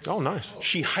coaster. Oh, nice.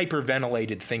 She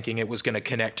hyperventilated thinking it was going to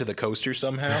connect to the coaster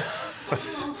somehow.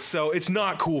 So it's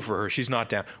not cool for her. She's not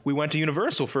down. We went to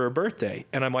Universal for her birthday,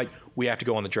 and I'm like, we have to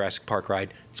go on the Jurassic Park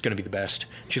ride. It's going to be the best.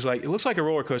 She's like, it looks like a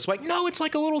roller coaster. I'm like, no, it's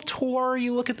like a little tour.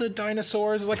 You look at the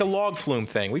dinosaurs. It's like a log flume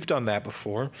thing. We've done that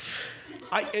before.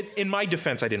 In my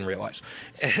defense, I didn't realize.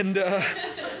 And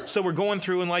so we're going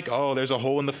through and like, oh, there's a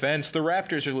hole in the fence. The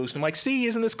raptors are loose. And I'm like, see,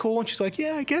 isn't this cool? And she's like,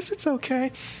 yeah, I guess it's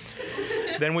okay.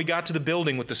 Then we got to the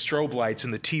building with the strobe lights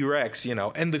and the T-Rex,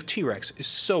 and the T-Rex is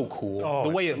so cool. Oh,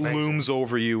 the way it amazing. Looms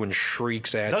over you and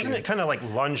shrieks at you. Doesn't it kind of like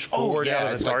lunge forward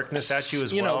out of the darkness at you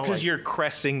as well? Because you're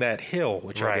cresting that hill,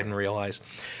 which I didn't realize.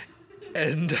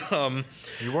 And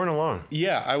you weren't alone.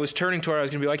 Yeah, I was turning to her. I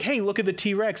was going to be like, hey, look at the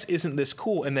T-Rex. Isn't this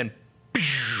cool? And then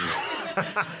and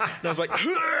I was like,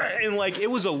 and like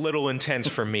it was a little intense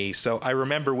for me. So I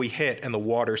remember we hit and the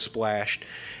water splashed,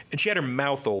 and she had her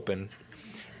mouth open.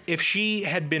 If she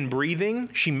had been breathing,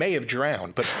 she may have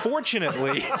drowned. But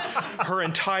fortunately, her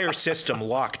entire system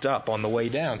locked up on the way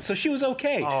down, so she was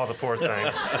okay. Oh, the poor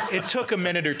thing. It took a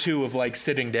minute or two of like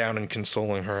sitting down and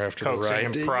consoling her after the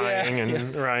ride, and crying,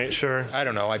 and right, sure. I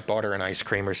don't know. I bought her an ice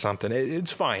cream or something.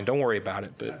 It's fine. Don't worry about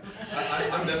it. But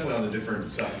I'm definitely on the different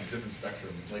side, different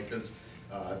spectrum. Like, because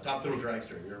Top Thrill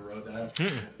Dragster, you ever rode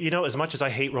that? As much as I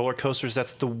hate roller coasters,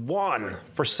 that's the one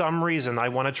for some reason I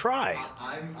want to try.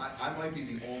 I might be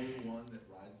the only one that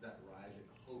rides that ride that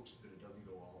hopes that it doesn't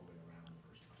go all the way around the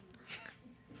first time.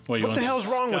 Well, what the hell's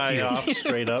wrong with you? Off,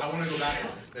 straight up. I want to go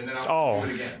backwards, and then I'll do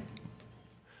it again.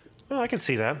 Well, I can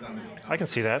see that. I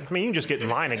mean, you can just get in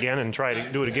line again and try to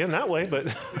do it again that way,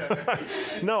 but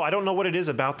no, I don't know what it is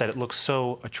about that. It looks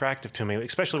so attractive to me,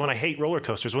 especially when I hate roller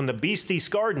coasters. When the Beastie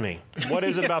scarred me. What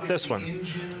is it about this one? The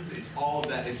engines, it's all of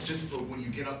that. It's just when you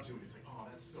get up to it, it's like, oh,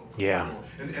 that's so cool. Yeah.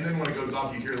 And then when it goes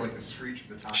off, you hear like the screech of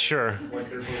the tires. Sure. Like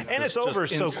and it's over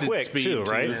so quick, too,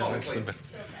 right? Oh, it's like,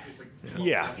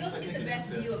 yeah. You also get the best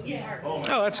view of the park. oh,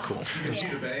 that's cool. you can see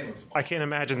the bay. Looks I can't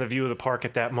imagine the view of the park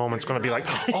at that moment. It's going to be like,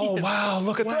 oh, wow,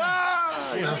 look at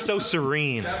that. It's so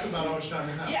serene. That's about how much time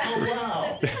you have. Yeah. Oh,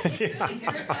 wow. It's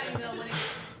terrifying though when it gets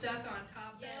stuck on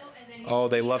top though, and then Oh,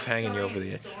 they love hanging you over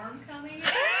the edge. storm coming.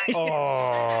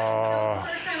 Oh.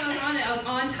 The first time I was on it, I was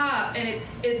on top, and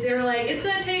they were like, it's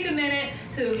gonna take a minute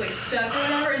because it was like stuck or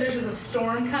whatever, and there's just a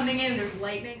storm coming in, and there's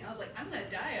lightning. I was like, I'm gonna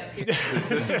die up here.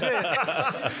 This is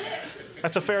it.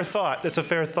 That's a fair thought.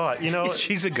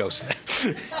 She's a ghost.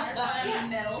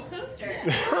 Metal coaster.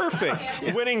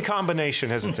 Perfect. Winning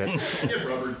combination, isn't it? Get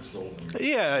rubber soles in there.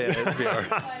 Yeah, it'd be all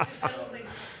right. I was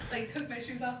like took my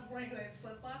shoes off before I had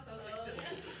flip flops. I was like, just.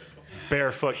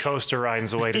 Barefoot coaster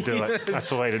riding's the way to do it. That's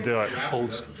the way to do it. I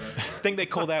think they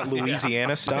call that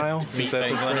Louisiana style. Is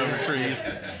that Over trees.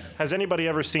 Has anybody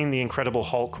ever seen the Incredible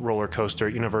Hulk roller coaster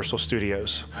at Universal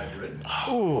Studios?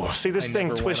 Ooh, see, this thing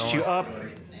never twists went you up,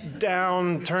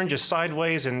 down, turns you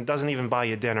sideways, and doesn't even buy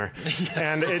you dinner.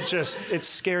 And it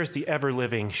scares the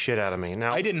ever-living shit out of me.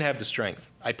 Now, I didn't have the strength.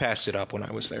 I passed it up when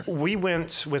I was there. we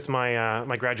went with my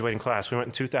my graduating class. We went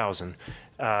in 2000.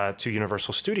 to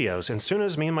Universal Studios. And as soon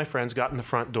as me and my friends got in the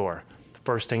front door, the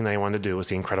first thing they wanted to do was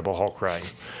the Incredible Hulk ride.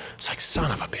 It's like,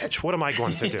 son of a bitch, what am I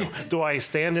going to do? Do I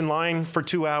stand in line for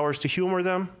 2 hours to humor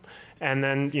them and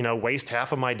then, waste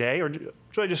half of my day? Or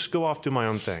should I just go off do my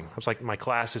own thing? I was like, my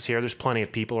class is here. There's plenty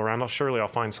of people around. Surely I'll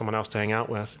find someone else to hang out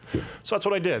with. So that's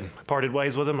what I did. I parted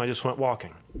ways with him. I just went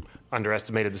walking.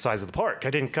 Underestimated the size of the park. I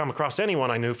didn't come across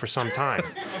anyone I knew for some time.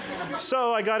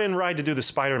 So I got in ride to do the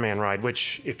Spider-Man ride,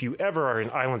 which if you ever are in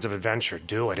Islands of Adventure,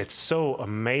 do it. It's so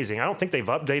amazing. I don't think they've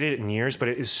updated it in years, but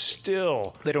it is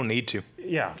still... They don't need to.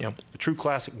 Yeah. Yep. The true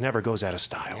classic never goes out of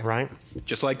style, right?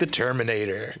 Just like the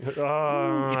Terminator.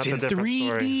 It's in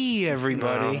 3D,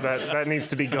 everybody. No, that needs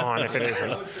to be gone if it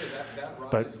isn't. I would say that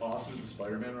ride, as awesome as the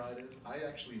Spider-Man ride is, I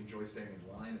actually enjoy standing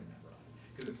in line in that ride.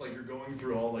 Because it's like you're going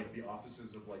through all like the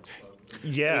offices of like...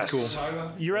 Yes.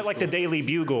 Cool. You're at like the Daily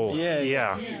Bugle.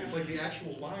 Yeah. It's like the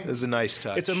actual line. It's a nice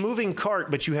touch. It's a moving cart,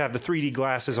 but you have the 3D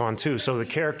glasses on too, so the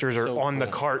characters are on the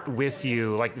cart with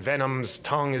you. Like Venom's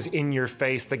tongue is in your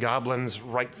face, the Goblin's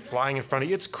right flying in front of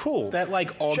you. It's cool. That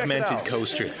like augmented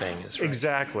coaster thing is right.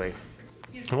 Exactly.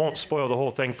 I won't spoil the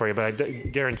whole thing for you, but I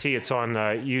guarantee it's on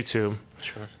YouTube.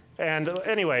 Sure. And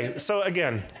anyway, so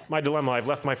again, my dilemma. I've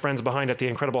left my friends behind at the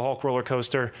Incredible Hulk roller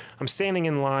coaster. I'm standing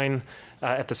in line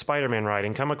at the Spider-Man ride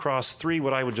and come across 3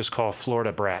 what I would just call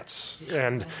Florida brats.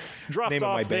 And dropped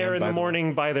off there in the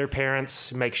morning by their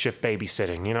parents, makeshift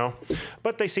babysitting,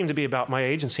 But they seem to be about my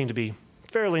age and seem to be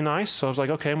fairly nice. So I was like,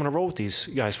 okay, I'm going to roll with these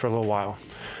guys for a little while.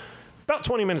 About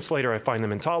 20 minutes later, I find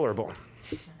them intolerable.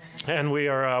 And we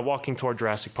are walking toward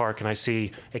Jurassic Park, and I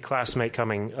see a classmate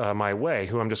coming my way,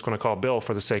 who I'm just going to call Bill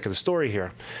for the sake of the story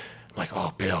here. I'm like,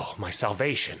 oh, Bill, my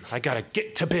salvation. I got to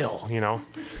get to Bill,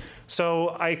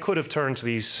 So I could have turned to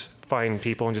these fine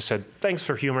people and just said, thanks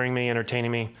for humoring me,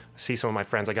 entertaining me. I see some of my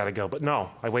friends, I got to go. But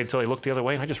no, I waited until they looked the other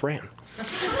way, and I just ran.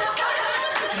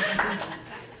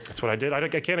 That's what I did. I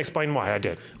can't explain why I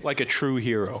did. Like a true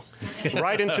hero.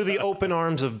 Right into the open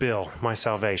arms of Bill, my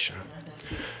salvation.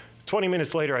 20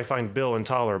 minutes later, I find Bill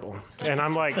intolerable. And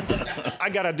I'm like, I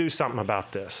got to do something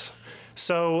about this.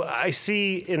 So I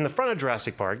see in the front of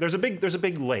Jurassic Park, there's a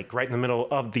big lake right in the middle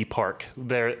of the park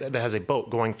there that has a boat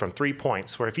going from 3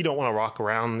 points, where if you don't want to walk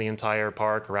around the entire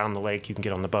park, around the lake, you can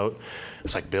get on the boat.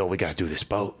 It's like, Bill, we got to do this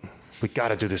boat. We got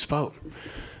to do this boat.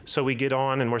 So we get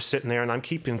on, and we're sitting there, and I'm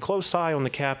keeping close eye on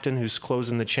the captain, who's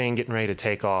closing the chain, getting ready to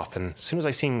take off. And as soon as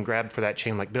I see him grab for that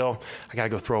chain, I'm like, Bill, I got to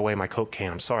go throw away my Coke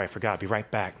can. I'm sorry, I forgot. Be right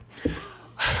back.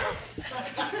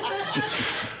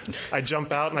 I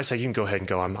jump out, and I say, you can go ahead and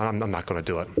go. I'm not going to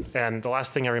do it. And the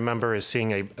last thing I remember is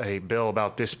seeing a Bill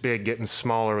about this big getting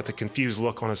smaller with a confused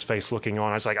look on his face looking on.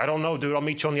 I was like, I don't know, dude. I'll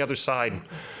meet you on the other side.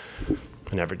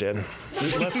 I never did.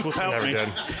 Never did.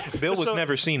 Bill was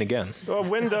never seen again. A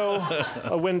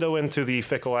window into the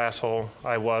fickle asshole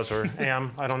I was or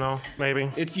am. I don't know. Maybe.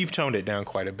 You've toned it down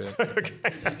quite a bit. Okay.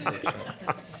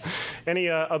 Any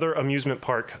other amusement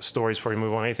park stories before we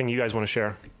move on? Anything you guys want to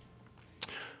share?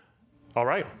 All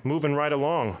right, moving right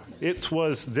along. It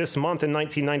was this month in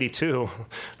 1992.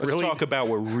 Let's talk about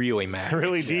what really matters.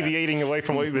 Really deviating away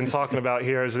from what we've been talking about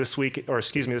here is this month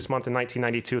in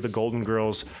 1992, the Golden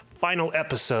Girls final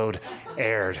episode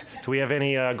aired. Do we have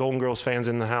any Golden Girls fans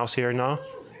in the house here? No?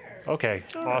 Okay,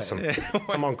 awesome.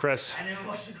 Come on, Chris.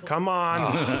 Come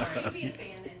on.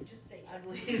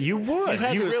 You would.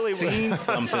 You really seen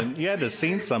something. You had to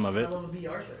seen some of it.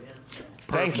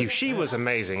 Thank you. She was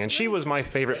amazing, and she was my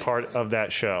favorite part of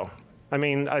that show. I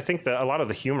mean, I think that a lot of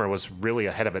the humor was really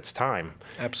ahead of its time.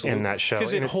 Absolutely. In that show.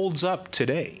 Because it holds up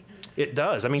today. It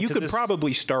does. I mean, you could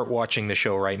probably start watching the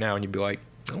show right now, and you'd be like,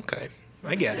 okay,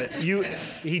 I get it.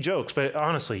 He jokes, but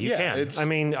honestly, you can. I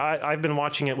mean, I've been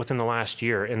watching it within the last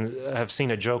year, and have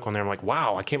seen a joke on there. I'm like,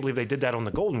 wow, I can't believe they did that on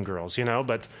the Golden Girls,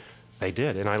 but they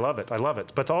did, and I love it. I love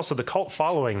it. But also the cult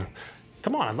following.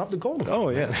 Come on, I love the Golden Girls. Oh,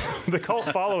 yeah. The cult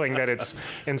following that it's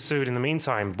ensued in the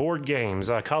meantime. Board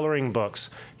games, coloring books.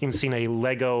 You've even seen a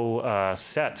Lego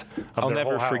set of I'll their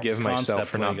never whole forgive house. myself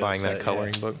for not buying that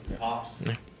coloring book. Pops.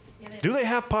 Yeah. Do they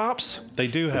have Pops? They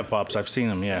do have Pops. I've seen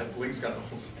them, yeah. Link's got the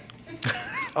whole set.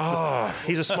 Oh,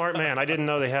 he's a smart man. I didn't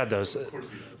know they had those.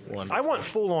 Wonderful. I want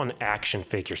full-on action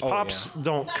figures. Oh, Pops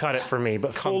don't cut it for me,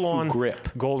 but full-on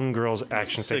grip. Golden Girls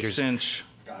action figures. 6-inch.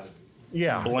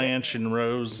 Yeah. Blanche and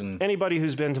Rose and anybody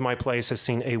who's been to my place has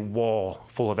seen a wall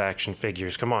full of action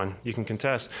figures. Come on, you can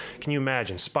contest. Can you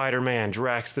imagine Spider-Man,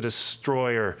 Drax the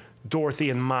Destroyer, Dorothy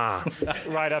and Ma,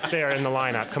 right up there in the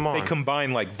lineup? Come on. They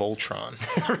combine like Voltron.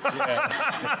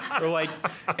 Or like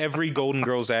every Golden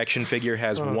Girls action figure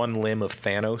has one limb of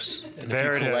Thanos. And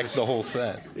there if you it collect is. the whole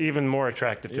set. Even more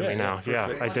attractive to me now.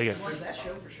 Yeah, I dig it. Where's that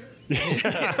show for sure?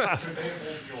 Yeah.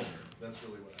 That's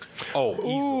really what I think. Oh,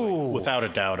 easily. Without a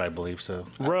doubt, I believe so.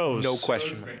 Rose. No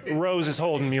question. Rose is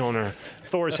holding Mjolnir.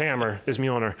 Thor's hammer is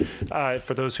Mjolnir.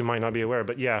 For those who might not be aware,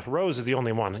 but yeah, Rose is the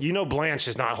only one. You know, Blanche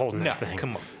is not holding that thing.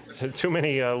 Come on. Too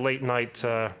many late night.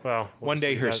 One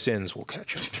day her sins will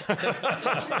catch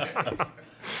up.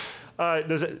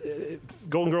 Does it,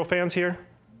 Golden Girl fans here?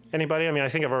 Anybody? I mean, I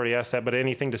think I've already asked that, but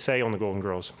anything to say on the Golden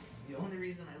Girls? The only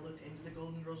reason I looked into the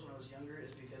Golden Girls when I was younger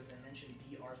is because they mentioned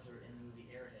B. Arthur in the movie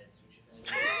Airheads,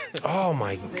 which Oh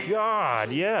my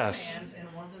God! Yes. fans, and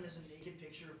one of them is a naked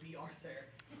picture of B. Arthur,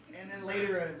 and then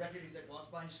later a record exec walks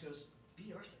by and just goes,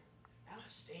 "B. Arthur,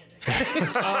 outstanding."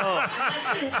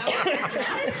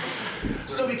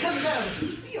 So because of that, I was like,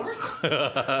 "Who's B.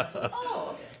 Arthur?" So, oh,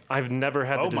 okay. I've never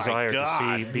had the Oh my desire to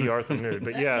God. see B. Arthur nude,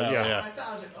 but yeah. I thought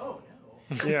I was like, "Oh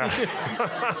no." Yeah. I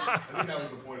think that was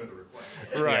the point of the request.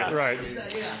 Right.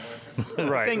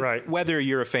 I think Right. whether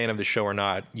you're a fan of the show or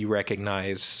not, you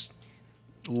recognize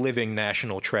living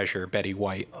national treasure Betty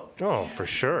White. Oh, for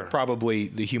sure. Probably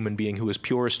the human being who is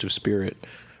purest of spirit.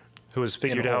 Who has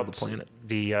figured all out the planet.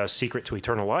 the secret to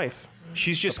eternal life?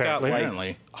 She's just Apparently. got Apparently.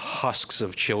 like husks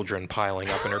of children piling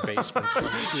up in her basement.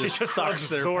 She just sucks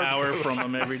their absorbs power from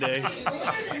them every day.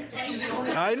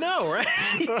 I know, right?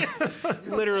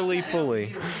 Literally, fully.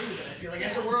 I feel like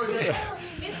that's what we're doing.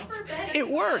 It's for Betty. It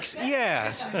works,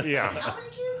 yes. Yeah. How many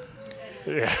kids?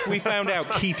 Yeah. We found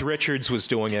out Keith Richards was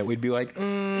doing it. We'd be like,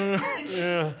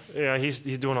 Yeah, he's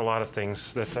doing a lot of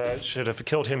things that should have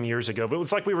killed him years ago. But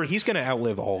it's like we were he's going to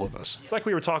outlive all of us. it's like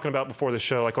we were talking about before the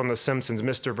show, like on The Simpsons,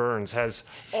 Mr. Burns has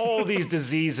all these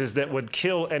diseases that would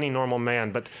kill any normal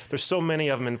man, but there's so many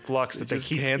of them in flux that they just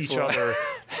keep each cancel. other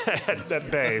at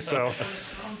bay. So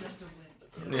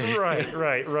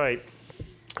right.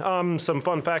 Some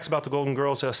fun facts about the Golden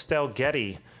Girls. Estelle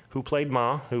Getty, who played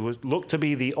Ma, who looked to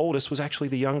be the oldest, was actually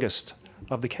the youngest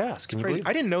of the cast. Can you Crazy. believe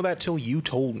I didn't know that till you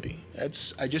told me.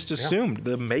 I just assumed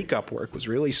the makeup work was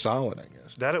really solid, I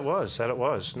guess. That it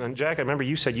was. And Jack, I remember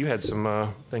you said you had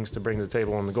some things to bring to the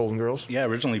table on the Golden Girls. Yeah,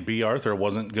 originally B. Arthur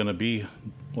wasn't going to be,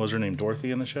 what was her name,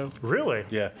 Dorothy in the show? Really?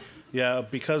 Yeah,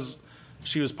 because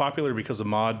she was popular because of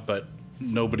Maude, but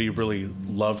nobody really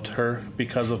loved her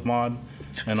because of Maude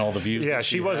and all the views. Yeah, that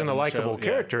she had wasn't a in the likable show.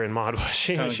 character in Maude, was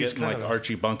she? Kind of She was getting like kinda-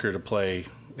 Archie Bunker to play,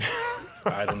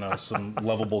 I don't know, some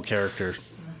lovable character.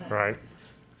 Right.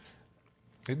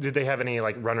 Did they have any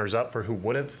like runners up for who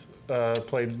would have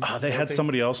played? They had Dorothy?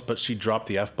 somebody else, but she dropped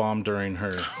the F-bomb during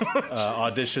her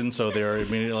audition, so they were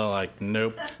immediately like,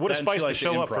 nope. Would have Then she spiced the liked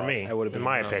show up for improv. me, That would have in been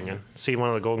my phenomenal. opinion. See one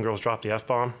of the Golden Girls drop the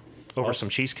F-bomb over Also- some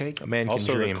cheesecake. A man can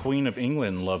Also, dream. the Queen of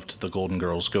England loved the Golden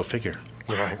Girls. Go figure.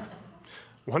 Right.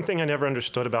 One thing I never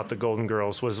understood about the Golden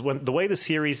Girls was when the way the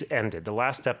series ended. The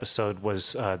last episode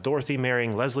was Dorothy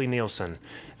marrying Leslie Nielsen,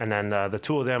 and then the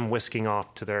two of them whisking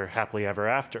off to their happily ever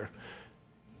after.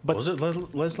 But Was it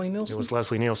Leslie Nielsen? it was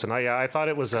Leslie Nielsen. I thought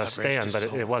it was rest Stan, his but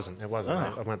soul. it wasn't. It wasn't.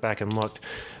 Oh. I went back and looked.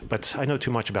 But I know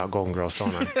too much about Golden Girls,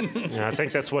 don't I? Yeah, I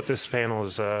think that's what this panel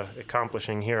is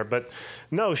accomplishing here. But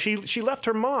no, she left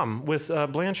her mom with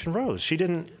Blanche and Rose. She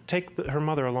didn't take her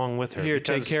mother along with her. Here,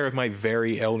 take because- care of my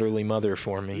very elderly mother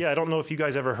for me. Yeah, I don't know if you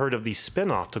guys ever heard of the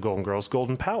spin-off to Golden Girls,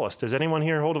 Golden Palace. Does anyone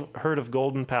here heard of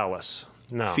Golden Palace?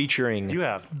 No. Featuring You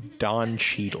have. Don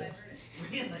Cheadle.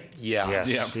 Yeah.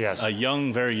 Yes. A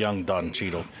young, very young Don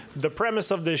Cheadle. The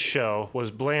premise of this show was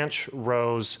Blanche,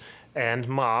 Rose, and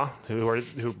Ma, who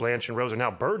Blanche and Rose are now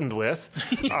burdened with,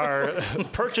 are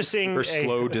purchasing Her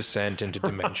slow descent into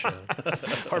dementia.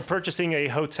 are purchasing a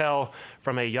hotel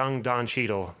from a young Don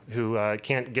Cheadle who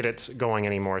can't get it going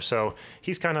anymore. So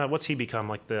he's kind of, what's he become,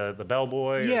 like the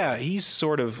bellboy? or- Yeah, he's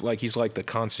like the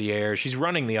concierge. He's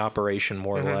running the operation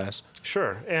more or less.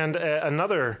 Sure. And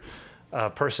another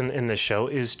person in this show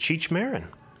is Cheech Marin.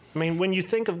 I mean, when you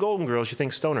think of Golden Girls, you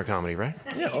think stoner comedy, right?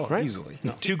 Yeah, Right? easily.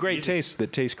 Two great tastes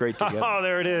that taste great together. Oh,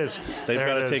 there it is. They've There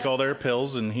got it to is. take all their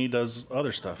pills, and he does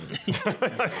other stuff.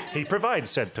 He provides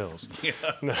said pills.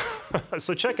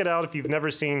 So check it out if you've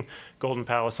never seen Golden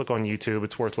Palace. Look on YouTube.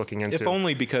 It's worth looking into. If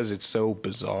only because it's so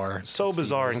bizarre. So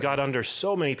bizarre and got under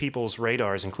so many people's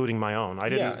radars, including my own. I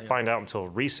didn't Yeah. find out until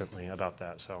recently about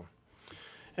that. So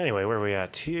anyway, where are we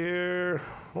at here?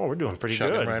 Oh, we're doing pretty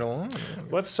Chugging good. right along.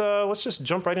 Let's just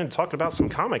jump right into talking about some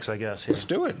comics, I guess. Here. Let's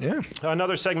do it, yeah.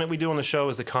 Another segment we do on the show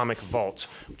is the Comic Vault,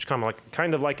 which is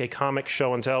kind of like a comic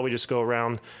show and tell. We just go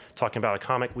around talking about a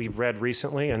comic we've read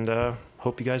recently, and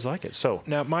hope you guys like it. So,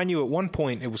 Now, mind you, at one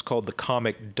point it was called the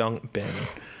Comic Dunk Bin.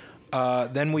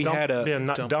 Then we dump had a bin,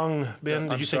 not dump- dung bin.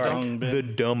 Did I'm you say sorry, dunk? the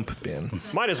dump bin.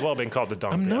 Might as well have been called the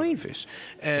dump I'm bin. nervous.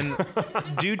 And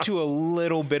due to a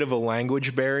little bit of a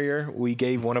language barrier, we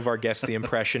gave one of our guests the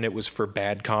impression it was for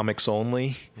bad comics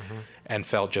only. and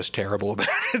felt just terrible about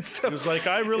it. So He was like,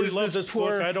 I really is love this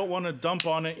poor- book. I don't want to dump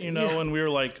on it, and we were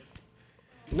like,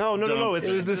 No.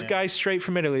 It was this guy straight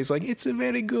from Italy. He's like, it's a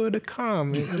very good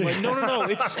comic. I'm like, no,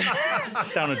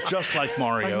 it's sounded just like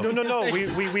Mario. No.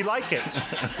 We like it.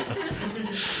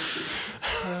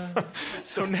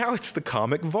 so now it's the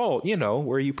Comic Vault,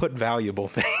 where you put valuable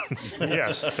things.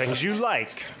 Yes, things you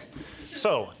like.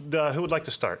 So, who would like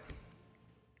to start?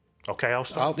 Okay, I'll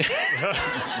start.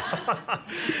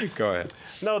 Go ahead.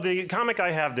 No, the comic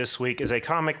I have this week is a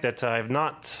comic that I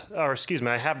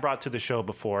have brought to the show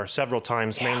before several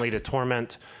times, mainly to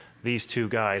torment these two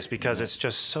guys because it's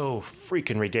just so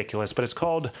freaking ridiculous. But it's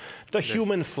called The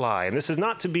Human Fly, and this is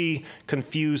not to be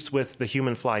confused with the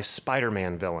Human Fly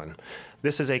Spider-Man villain.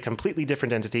 This is a completely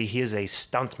different entity. He is a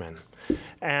stuntman.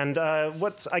 And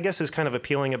what I guess is kind of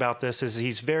appealing about this is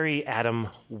he's very Adam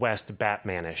West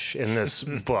Batman-ish in this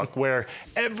book, where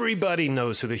everybody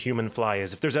knows who the Human Fly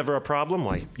is. If there's ever a problem,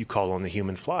 why, you call on the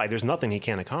Human Fly. There's nothing he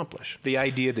can't accomplish. The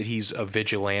idea that he's a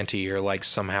vigilante or like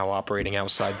somehow operating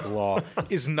outside the law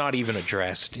is not even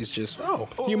addressed. He's just,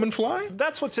 Human Fly?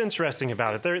 That's what's interesting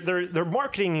about it. They're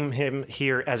marketing him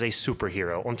here as a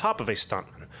superhero on top of a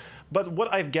stuntman. But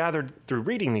what I've gathered through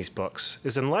reading these books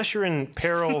is unless you're in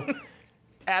peril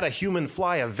at a Human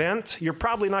Fly event, you're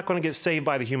probably not going to get saved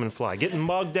by the Human Fly. Getting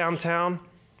mugged downtown,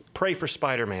 pray for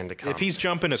Spider-Man to come. If he's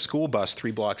jumping a school bus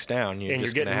 3 blocks down, you're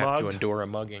just going to have to endure a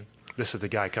mugging. This is the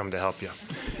guy come to help you.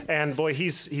 And boy,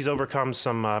 he's overcome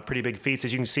some pretty big feats.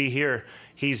 As you can see here,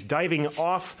 he's diving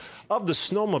off of the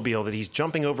snowmobile that he's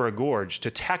jumping over a gorge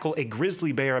to tackle a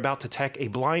grizzly bear about to attack a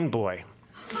blind boy.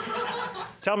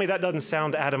 Tell me that doesn't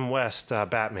sound Adam West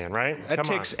Batman, right? That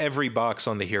ticks every box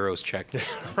on the hero's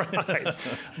checklist. Right.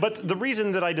 But the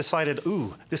reason that I decided,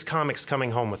 this comic's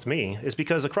coming home with me, is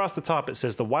because across the top it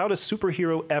says, the wildest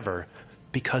superhero ever,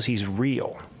 because he's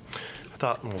real. I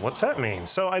thought, what's that mean?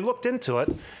 So I looked into it,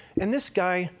 and this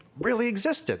guy really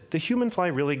existed. The Human Fly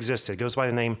really existed. It goes by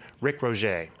the name Rick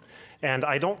Roget. And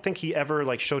I don't think he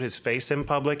ever showed his face in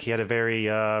public. He had a very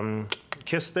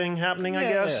kiss thing happening, I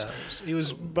guess. Yeah. He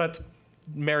was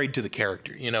married to the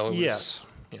character, Yes.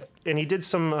 Yeah. And he did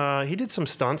some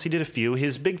stunts. He did a few.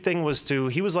 His big thing was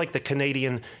he was like the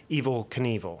Canadian Evel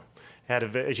Knievel.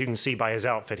 As you can see by his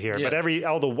outfit here. Yeah. But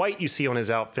all the white you see on his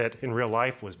outfit in real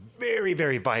life was very,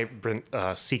 very vibrant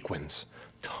sequins.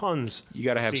 Tons. You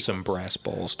got to have some brass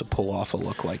balls to pull off a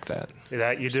look like that.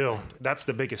 That you do. That's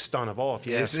the biggest stunt of all, if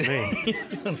you ask me.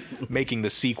 Making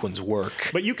the sequins work.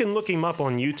 But you can look him up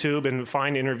on YouTube and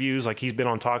find interviews. Like he's been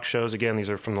on talk shows. Again, these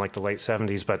are from the late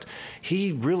 70s. But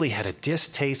he really had a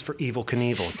distaste for Evel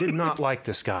Knievel. Did not like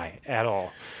this guy at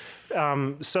all.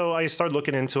 So I started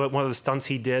looking into it. One of the stunts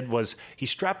he did was he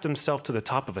strapped himself to the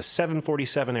top of a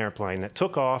 747 airplane that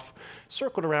took off,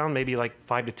 circled around maybe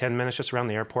 5 to 10 minutes just around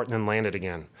the airport, and then landed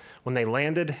again. When they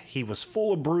landed, he was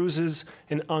full of bruises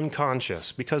and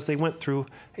unconscious because they went through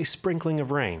a sprinkling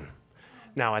of rain.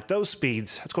 Now, at those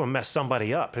speeds, that's going to mess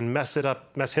somebody up, and mess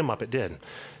him up it did.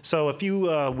 So a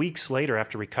few weeks later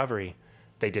after recovery,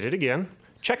 they did it again.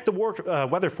 Check the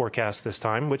weather forecast this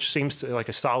time, which seems like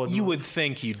a solid. You would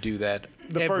think you'd do that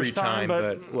the every first time,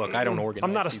 but look, I don't organize.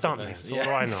 I'm not a stuntman, so what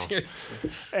do I know? Seriously.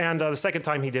 And the second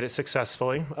time he did it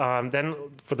successfully. Then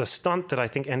for the stunt that I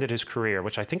think ended his career,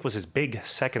 which I think was his big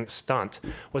second stunt,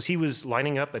 was he was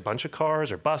lining up a bunch of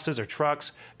cars or buses or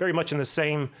trucks, very much in the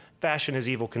same fashion as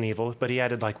Evel Knievel, but he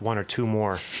added 1 or 2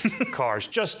 more cars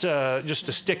just to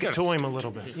stick it to him a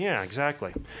little bit. Yeah,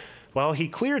 exactly. Well, he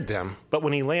cleared them, but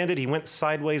when he landed, he went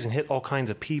sideways and hit all kinds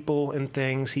of people and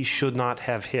things he should not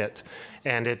have hit.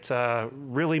 And it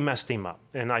really messed him up.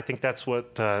 And I think that's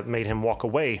what made him walk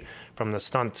away from the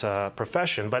stunt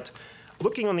profession. But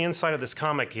looking on the inside of this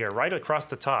comic here, right across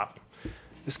the top,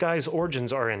 this guy's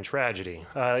origins are in tragedy.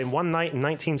 In one night in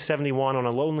 1971, on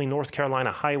a lonely North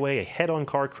Carolina highway, a head-on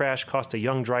car crash cost a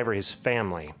young driver his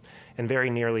family and very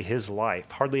nearly his life.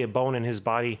 Hardly a bone in his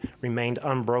body remained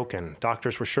unbroken.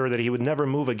 Doctors were sure that he would never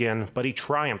move again, but he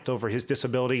triumphed over his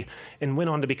disability and went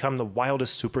on to become the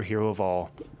wildest superhero of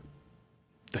all,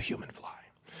 the Human Fly.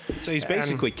 So he's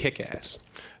basically Kick-Ass.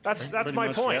 That's my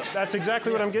much, point. yeah. That's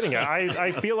exactly what I'm getting at.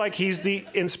 I feel like he's the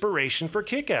inspiration for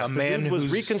Kick-Ass. The dude was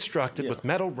reconstructed with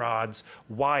metal rods,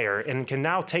 wire, and can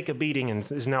now take a beating and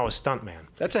is now a stuntman.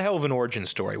 That's a hell of an origin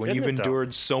story. When Isn't you've it, though?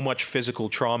 endured so much physical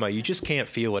trauma, you just can't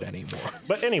feel it anymore.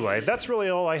 But anyway, that's really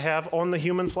all I have on the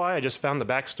Human Fly. I just found the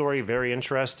backstory very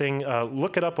interesting.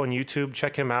 Look it up on YouTube.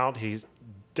 Check him out. He's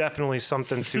definitely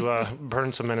something to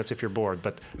burn some minutes if you're bored.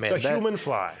 But Man, Human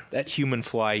Fly. That Human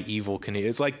Fly evil Canadian.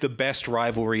 It's like the best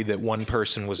rivalry that one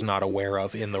person was not aware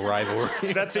of in the rivalry.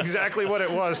 That's exactly what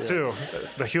it was, too.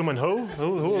 The Human who?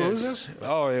 Who's this?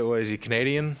 Oh, was he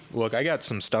Canadian? Look, I got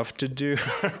some stuff to do.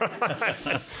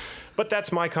 But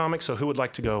that's my comic, so who would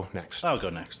like to go next? I'll go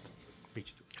next.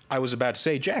 I was about to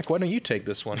say, Jack, why don't you take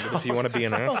this one? But if you want to be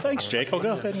an Oh, thanks, Jake. I'll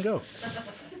go ahead and go.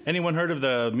 Anyone heard of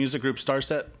the music group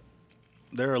Starset?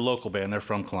 They're a local band. They're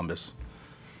from Columbus.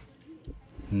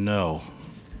 No.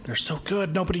 They're so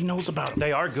good, nobody knows about them.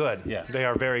 They are good. Yeah. They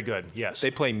are very good, yes.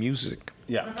 They play music.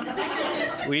 Yeah.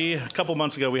 A couple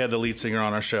months ago, we had the lead singer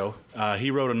on our show. He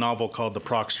wrote a novel called The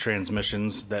Prox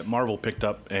Transmissions that Marvel picked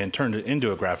up and turned it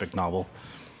into a graphic novel.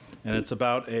 And it's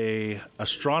about a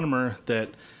astronomer that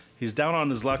he's down on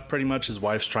his luck pretty much. His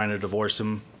wife's trying to divorce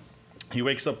him. He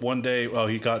wakes up one day,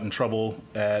 he got in trouble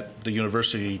at the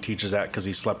university he teaches at because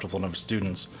he slept with one of his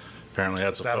students. Apparently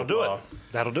that's a That'll do it.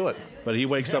 That'll do it. But he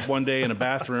wakes up one day in a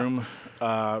bathroom,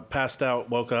 passed out,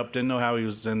 woke up, didn't know how he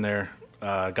was in there.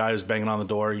 Guy was banging on the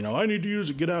door, I need to use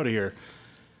it, get out of here.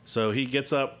 So he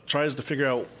gets up, tries to figure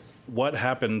out what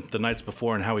happened the nights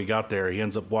before and how he got there. He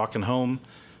ends up walking home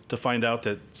to find out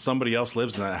that somebody else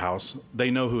lives in that house.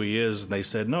 They know who he is, and they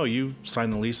said, no, you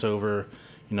signed the lease over,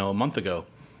 a month ago.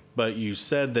 But you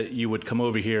said that you would come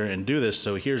over here and do this,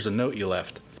 so here's a note you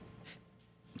left.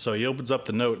 So he opens up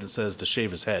the note and it says to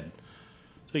shave his head.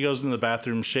 So he goes into the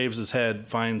bathroom, shaves his head,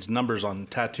 finds numbers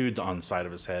tattooed on the side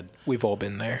of his head. We've all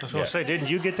been there. I was going to say, didn't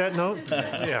you get that note?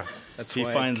 Yeah. He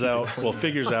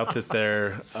figures out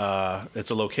that it's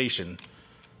a location.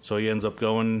 So he ends up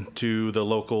going to the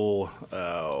local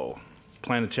telescope.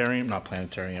 Planetarium.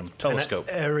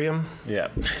 Yeah.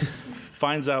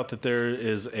 Finds out that there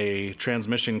is a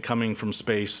transmission coming from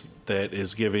space that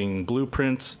is giving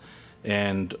blueprints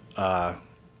and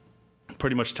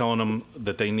pretty much telling them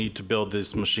that they need to build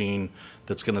this machine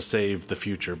that's going to save the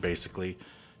future, basically.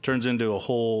 Turns into a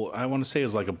whole, I want to say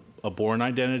it's like a Bourne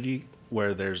Identity,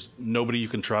 where there's nobody you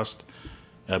can trust.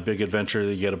 A big adventure,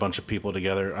 you get a bunch of people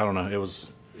together. I don't know, it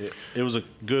was a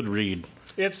good read.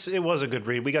 It was a good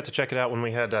read. We got to check it out when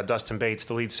we had Dustin Bates,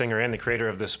 the lead singer and the creator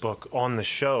of this book, on the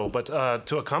show. But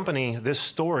to accompany this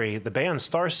story, the band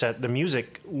Starset, the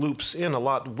music loops in a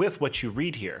lot with what you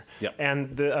read here. Yep.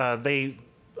 And they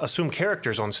assume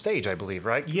characters on stage, I believe,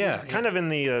 right? Yeah. Kind of in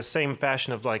the same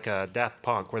fashion of like Daft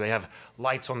Punk, where they have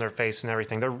lights on their face and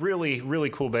everything. They're really, really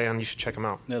cool band. You should check them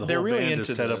out. Yeah, the They're whole really band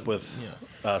into is set up with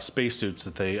spacesuits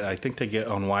that I think they get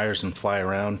on wires and fly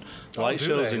around. The light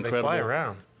show is incredible. They fly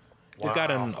around. They've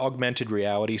got an augmented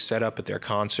reality set up at their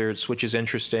concerts, which is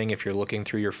interesting if you're looking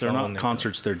through your phone. They're not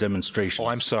concerts, they're demonstrations. Oh,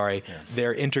 I'm sorry. Yeah.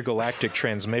 They're intergalactic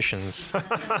transmissions.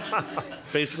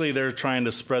 Basically, they're trying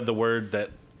to spread the word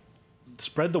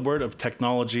of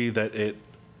technology, that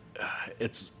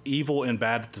it's evil and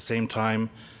bad at the same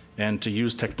time, and to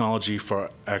use technology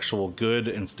for actual good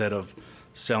instead of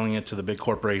selling it to the big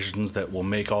corporations that will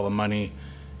make all the money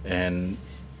and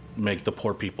make the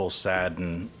poor people sad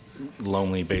and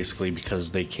lonely, basically,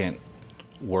 because they can't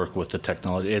work with the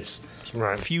technology. It's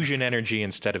right. Fusion energy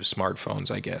instead of smartphones,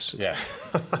 I guess. Yeah.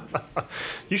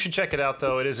 You should check it out,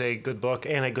 though. It is a good book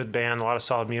and a good band, a lot of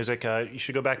solid music. You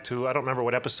should go back to, I don't remember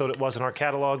what episode it was in our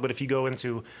catalog, but if you go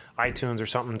into iTunes or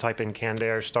something, type in Canned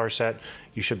Air Starset,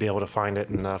 you should be able to find it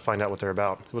and find out what they're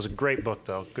about. It was a great book,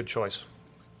 though. Good choice.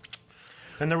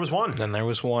 And there was one. Then there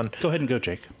was one. Go ahead and go,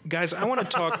 Jake. Guys, I want to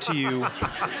talk to you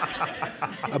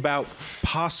about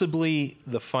possibly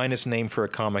the finest name for a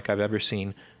comic I've ever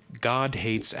seen. God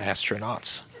Hates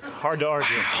Astronauts. Hard to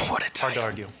argue. Wow, what a title.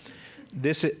 Hard to argue.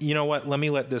 This, you know what? Let me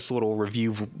let this little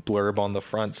review blurb on the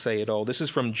front say it all. This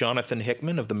is from Jonathan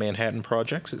Hickman of the Manhattan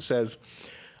Projects. It says,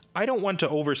 I don't want to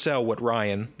oversell what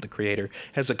Ryan, the creator,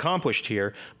 has accomplished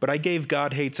here, but I gave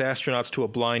God Hates Astronauts to a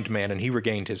blind man and he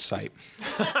regained his sight.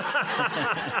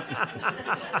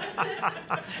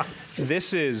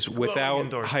 This is,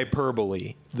 without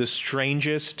hyperbole, the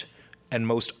strangest and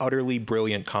most utterly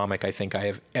brilliant comic I think I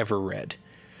have ever read.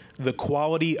 The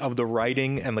quality of the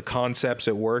writing and the concepts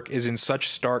at work is in such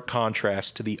stark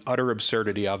contrast to the utter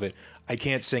absurdity of it. I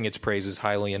can't sing its praises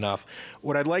highly enough.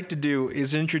 What I'd like to do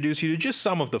is introduce you to just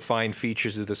some of the fine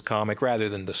features of this comic rather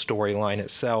than the storyline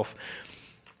itself.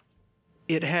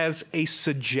 It has a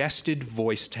suggested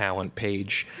voice talent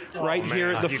page here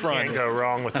at the front. You can't go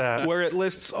wrong with that. Where it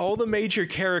lists all the major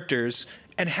characters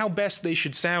and how best they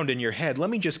should sound in your head. Let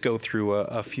me just go through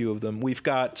a few of them. We've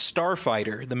got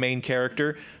Starfighter, the main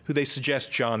character, who they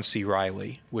suggest John C.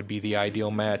 Reilly would be the ideal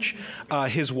match.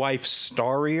 His wife,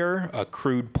 Starrier, a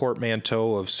crude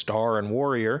portmanteau of star and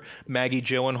warrior, Maggie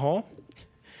Gyllenhaal.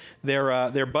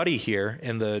 Their buddy here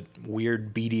in the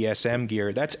weird BDSM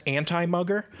gear, that's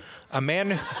Anti-Mugger, a man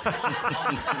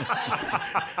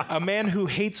who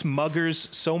hates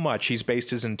muggers so much he's based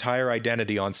his entire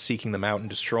identity on seeking them out and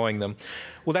destroying them.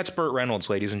 Well, that's Burt Reynolds,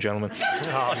 ladies and gentlemen.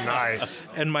 Oh, nice.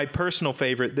 And my personal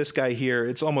favorite, this guy here,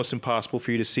 it's almost impossible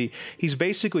for you to see. He's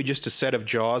basically just a set of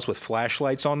jaws with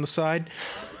flashlights on the side.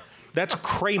 That's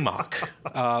Kraymok,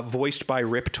 voiced by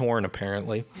Rip Torn,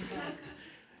 apparently.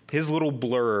 His little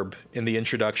blurb in the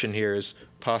introduction here is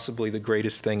possibly the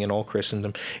greatest thing in all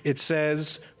Christendom. It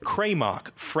says,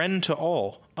 Kraymok, friend to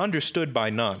all, understood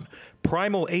by none.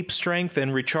 Primal ape strength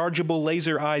and rechargeable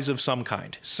laser eyes of some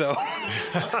kind. So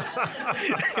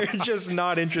they're just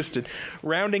not interested.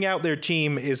 Rounding out their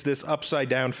team is this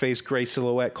upside-down face gray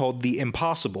silhouette called the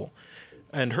Impossible.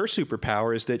 And her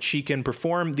superpower is that she can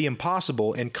perform the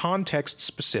impossible in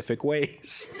context-specific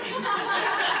ways.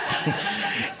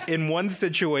 In one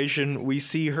situation, we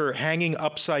see her hanging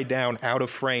upside down out of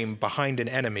frame behind an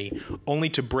enemy, only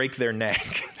to break their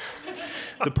neck.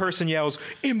 The person yells,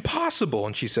 "Impossible!"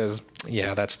 And she says,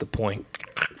 "Yeah, that's the point."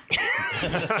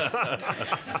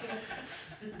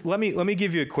 Let me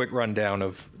give you a quick rundown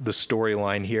of the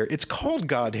storyline here. It's called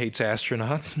God Hates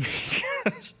Astronauts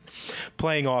because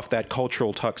playing off that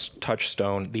cultural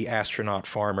touchstone, The Astronaut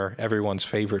Farmer, everyone's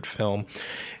favorite film.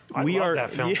 I love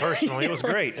that film personally. It was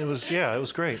great. It was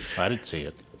great. I didn't see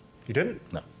it. You didn't?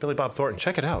 No. Billy Bob Thornton.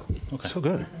 Check it out. Okay. So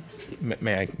good.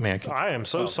 May I? I am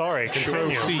so sorry.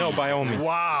 Continue. No, by all means.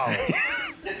 Wow.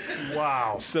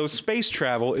 Wow. So space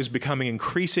travel is becoming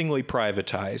increasingly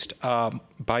privatized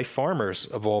by farmers,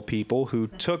 of all people, who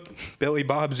took Billy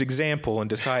Bob's example and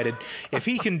decided, if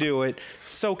he can do it,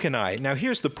 so can I. Now,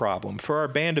 here's the problem. For our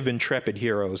band of intrepid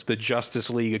heroes, the Justice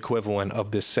League equivalent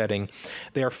of this setting,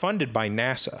 they are funded by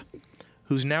NASA,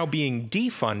 who's now being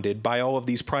defunded by all of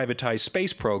these privatized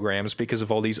space programs because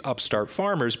of all these upstart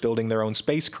farmers building their own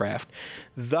spacecraft.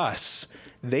 Thus,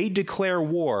 they declare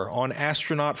war on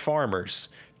astronaut farmers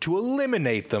to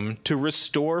eliminate them, to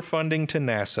restore funding to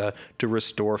NASA, to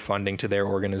restore funding to their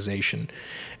organization.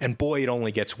 And boy, it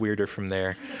only gets weirder from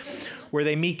there. Where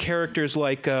they meet characters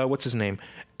like, what's his name?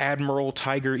 Admiral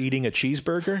Tiger eating a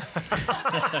cheeseburger?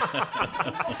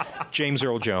 James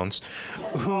Earl Jones.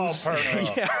 Who's,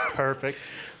 perfect. Yeah,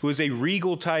 Perfect. who is a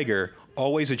regal tiger,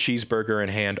 always a cheeseburger in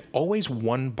hand, always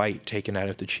one bite taken out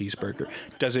of the cheeseburger.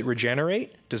 Does it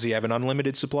regenerate? Does he have an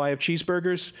unlimited supply of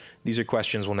cheeseburgers? These are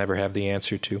questions we'll never have the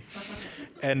answer to.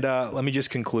 And let me just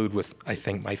conclude with, I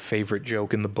think, my favorite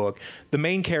joke in the book. The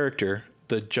main character,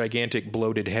 the gigantic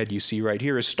bloated head you see right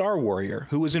here, is Star Warrior,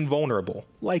 who is invulnerable,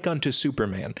 like unto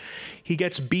Superman. He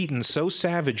gets beaten so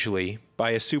savagely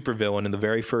by a supervillain in the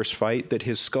very first fight that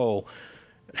his skull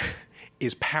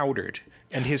is powdered,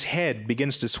 and his head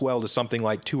begins to swell to something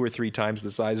like 2 or 3 times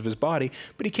the size of his body,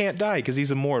 but he can't die because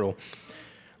he's immortal.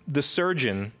 The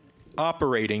surgeon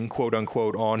operating,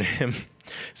 quote-unquote, on him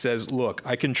says, look,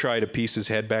 I can try to piece his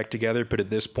head back together, but at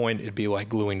this point, it'd be like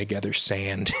gluing together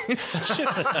sand.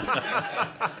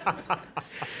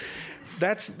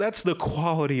 That's the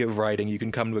quality of writing you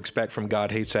can come to expect from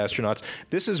God Hates Astronauts.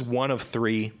 This is one of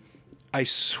 3. I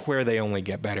swear they only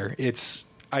get better.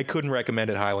 I couldn't recommend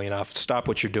it highly enough. Stop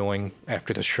what you're doing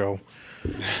after the show.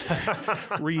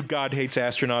 Read God Hates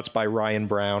Astronauts by Ryan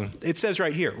Brown. It says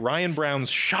right here, Ryan Brown's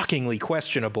shockingly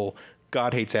questionable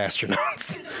God Hates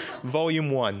Astronauts.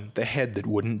 Volume 1, The Head That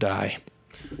Wouldn't Die.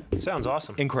 Sounds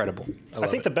awesome. Incredible. I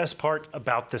think the best part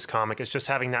about this comic is just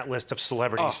having that list of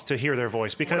celebrities to hear their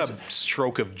voice, because what a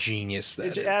stroke of genius that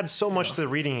it is. adds so much to the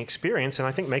reading experience, and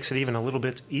I think makes it even a little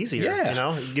bit easier. Yeah. You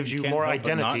know, it gives you more help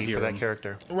but not identity hear for that them.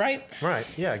 character. Right? Right.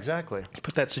 Yeah. Exactly.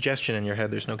 Put that suggestion in your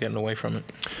head. There's no getting away from it.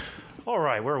 All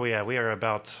right, where are we at? We are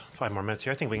about 5 more minutes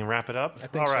here. I think we can wrap it up. I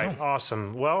think all right, so.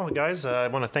 Awesome. Well, guys, I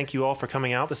want to thank you all for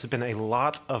coming out. This has been a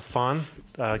lot of fun.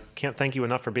 Can't thank you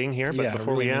enough for being here. But Yeah, it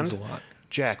before really we means end, a lot.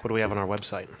 Jack, what do we have on our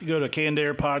website? You go to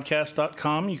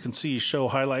cannedairpodcast.com. You can see show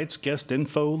highlights, guest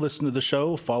info, listen to the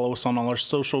show, follow us on all our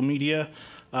social media.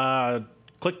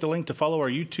 Click the link to follow our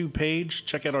YouTube page.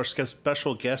 Check out our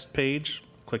special guest page.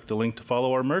 Click the link to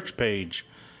follow our merch page.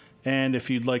 And if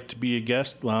you'd like to be a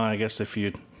guest, well, I guess if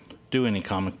you do any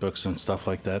comic books and stuff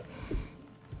like that,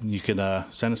 you can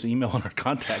send us an email on our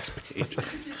contacts page.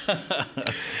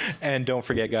 And don't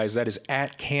forget, guys, that is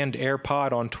at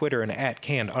CannedAirPod on Twitter and at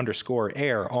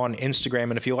 @canned_air on Instagram.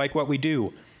 And if you like what we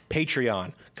do,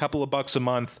 Patreon, couple of bucks a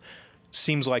month.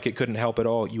 Seems like it couldn't help at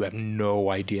all. You have no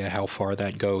idea how far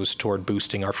that goes toward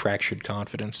boosting our fractured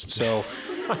confidence. So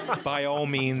by all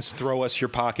means, throw us your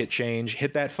pocket change.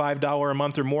 Hit that $5 a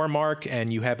month or more mark,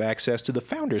 and you have access to the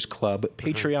Founders Club,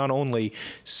 Patreon only,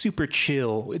 super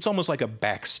chill. It's almost like a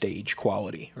backstage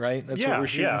quality, right? That's what we're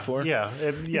shooting for. Yeah,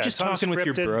 You're just talking with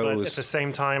your unscripted, bros. But at the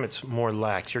same time, it's more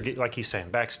lax. You're like he's saying,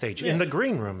 backstage in the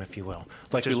green room, if you will.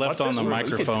 Like you left on the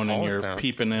microphone and you're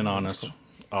peeping in on us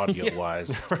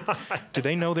audio-wise. Do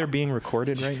they know they're being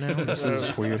recorded right now? This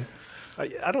is weird.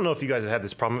 I don't know if you guys have had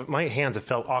this problem. My hands have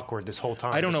felt awkward this whole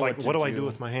time. I don't know like, what do to I do. do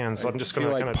with my hands? I'm just going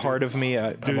feel to like kind of part of me.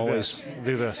 I'm always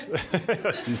do this.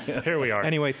 Here we are.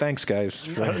 Anyway, thanks guys.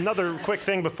 Another quick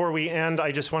thing before we end,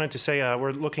 I just wanted to say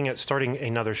we're looking at starting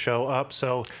another show up.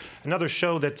 So another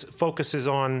show that focuses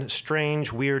on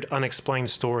strange, weird, unexplained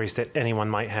stories that anyone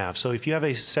might have. So if you have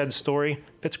a said story,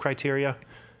 fits criteria,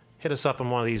 hit us up on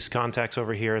one of these contacts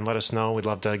over here and let us know. We'd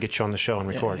love to get you on the show and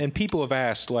record. And people have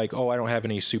asked, like, oh, I don't have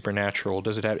any supernatural.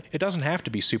 Does it have? It doesn't have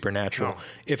to be supernatural. No.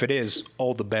 If it is,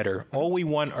 all the better. All we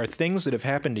want are things that have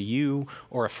happened to you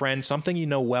or a friend, something you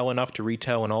know well enough to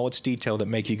retell in all its detail that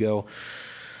make you go,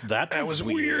 that was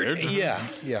weird. Yeah.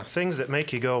 Things that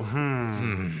make you go,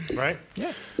 right?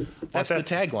 Yeah. That's the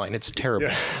tagline. It's terrible.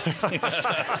 Yeah.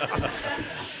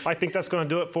 I think that's going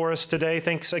to do it for us today.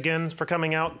 Thanks again for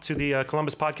coming out to the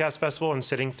Columbus Podcast Festival and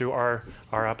sitting through our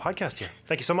podcast here.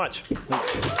 Thank you so much.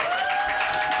 Thanks.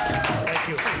 Thank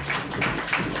you.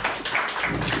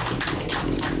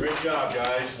 Great job,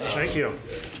 guys. Thank you.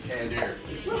 And here.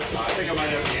 I think I might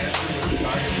have the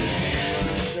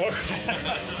answer.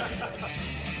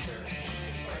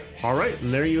 All right,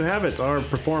 and there you have it. Our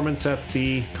performance at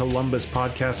the Columbus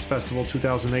Podcast Festival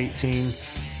 2018.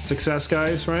 Success,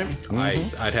 guys, right?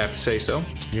 I'd have to say so.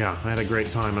 Yeah, I had a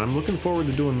great time, and I'm looking forward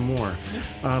to doing more.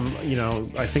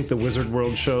 I think the Wizard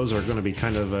World shows are going to be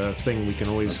kind of a thing we can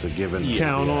always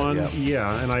count on.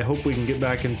 Yeah, and I hope we can get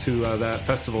back into that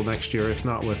festival next year. If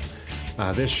not with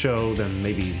this show, then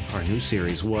maybe our new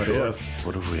series, What If?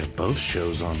 What if we had both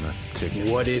shows on the ticket?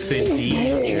 What if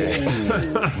indeed?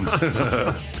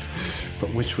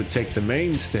 But which would take the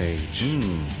main stage?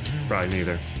 Probably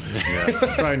neither. Yeah.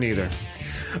 Probably neither.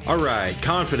 All right,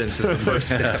 confidence is the first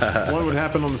step. One would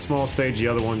happen on the small stage, the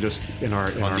other one just in our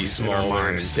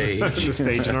smaller stage. The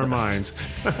stage in our minds.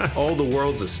 All the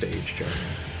world's a stage, Joe.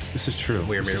 This is true.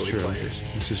 We're This is merely true. players.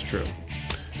 This is true.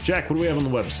 Jack, what do we have on the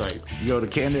website? You go to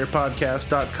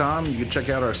cannedairpodcast.com. You can check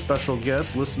out our special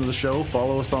guests, listen to the show,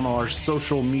 follow us on our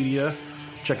social media.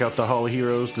 Check out the Hall of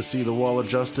Heroes to see the Wall of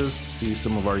Justice, see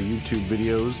some of our YouTube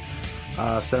videos.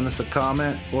 Send us a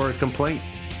comment or a complaint.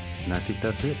 And I think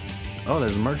that's it. Oh,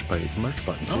 there's a merch button.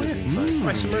 Oh, yeah.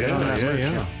 Buy some merch on that.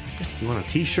 Yeah. You want a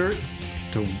t-shirt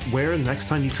to wear next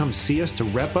time you come see us, to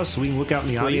rep us, so we can look out in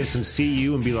the audience and see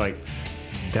you and be like,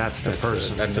 that's the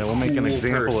person. We'll make an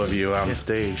example of you on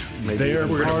stage. Maybe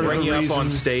We're going to bring you up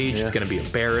on stage. Yeah. It's going to be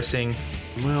embarrassing.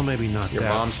 Well, maybe not. Your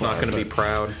mom's not going to be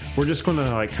proud. We're just going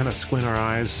to kind of squint our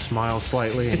eyes, smile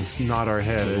slightly, and nod our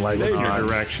head in your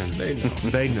direction. They know.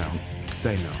 They know.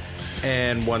 They know.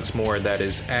 And once more, that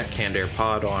is at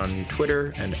CannedAirPod on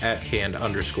Twitter and at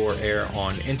 @canned_air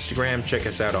on Instagram. Check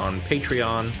us out on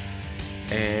Patreon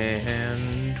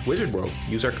and Wizard World.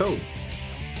 Use our code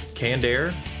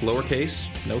CannedAir, lowercase,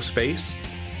 no space,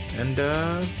 and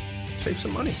save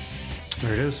some money.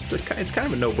 There it is. It's kind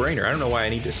of a no-brainer. I don't know why I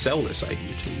need to sell this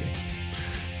idea to you.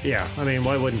 Yeah, I mean,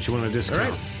 why wouldn't you want a discount? All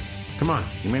right. Come on.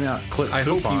 You may not click I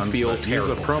hope coupons, you feel but use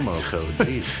a terrible. promo code.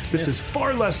 Jeez. This is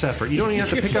far less effort. You don't even have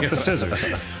to pick up the scissors.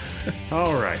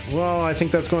 All right. Well, I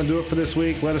think that's going to do it for this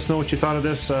week. Let us know what you thought of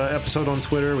this episode on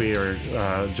Twitter. We are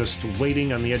just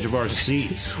waiting on the edge of our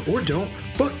seats. Or don't.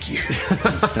 Fuck you.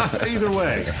 Either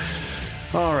way.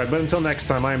 All right. But until next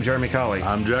time, I am Jeremy Colley.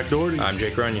 I'm Jack Doherty. I'm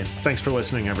Jake Runyon. Thanks for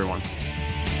listening, everyone.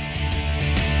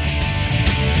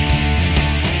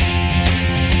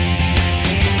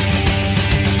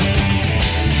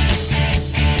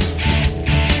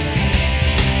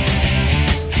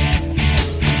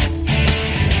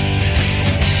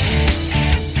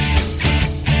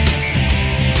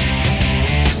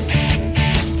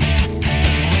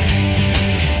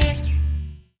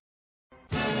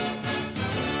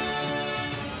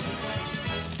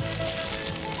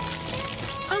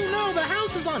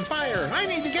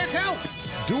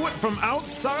 Do it from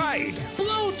outside.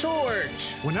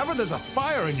 Blowtorch! Whenever there's a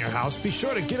fire in your house, be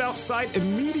sure to get outside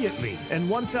immediately. And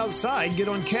once outside, get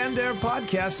on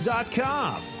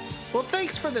CannedAirPodcast.com. Well,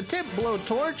 thanks for the tip,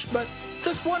 Blowtorch, but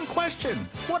just one question.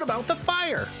 What about the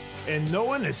fire? And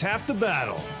knowing is half the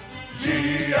battle.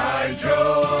 G.I.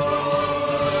 Joe!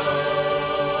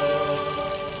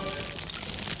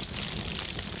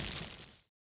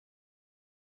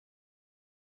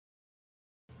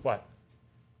 What?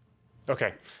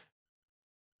 Okay.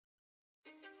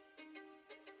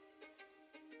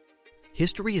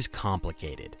 History is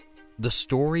complicated. The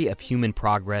story of human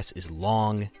progress is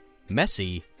long,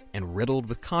 messy, and riddled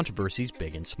with controversies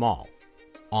big and small.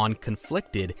 On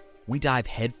Conflicted, we dive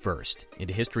headfirst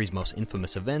into history's most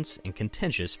infamous events and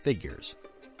contentious figures.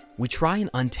 We try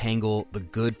and untangle the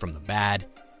good from the bad,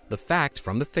 the fact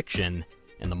from the fiction,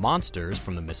 and the monsters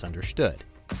from the misunderstood.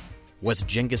 Was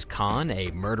Genghis Khan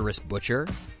a murderous butcher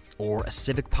or a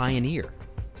civic pioneer?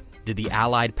 Did the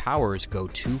Allied powers go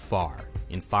too far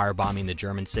in firebombing the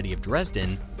German city of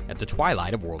Dresden at the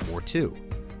twilight of World War II?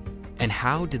 And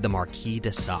how did the Marquis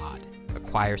de Sade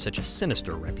acquire such a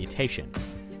sinister reputation?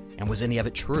 And was any of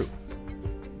it true?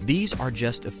 These are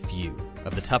just a few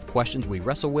of the tough questions we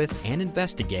wrestle with and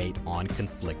investigate on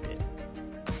Conflicted.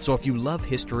 So if you love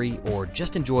history or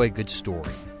just enjoy a good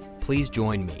story, please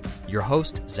join me, your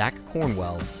host, Zach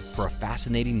Cornwell, for a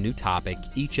fascinating new topic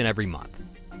each and every month.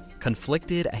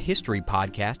 Conflicted, a history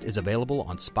podcast, is available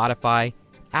on Spotify,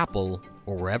 Apple,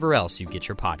 or wherever else you get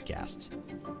your podcasts.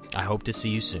 I hope to see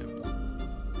you soon.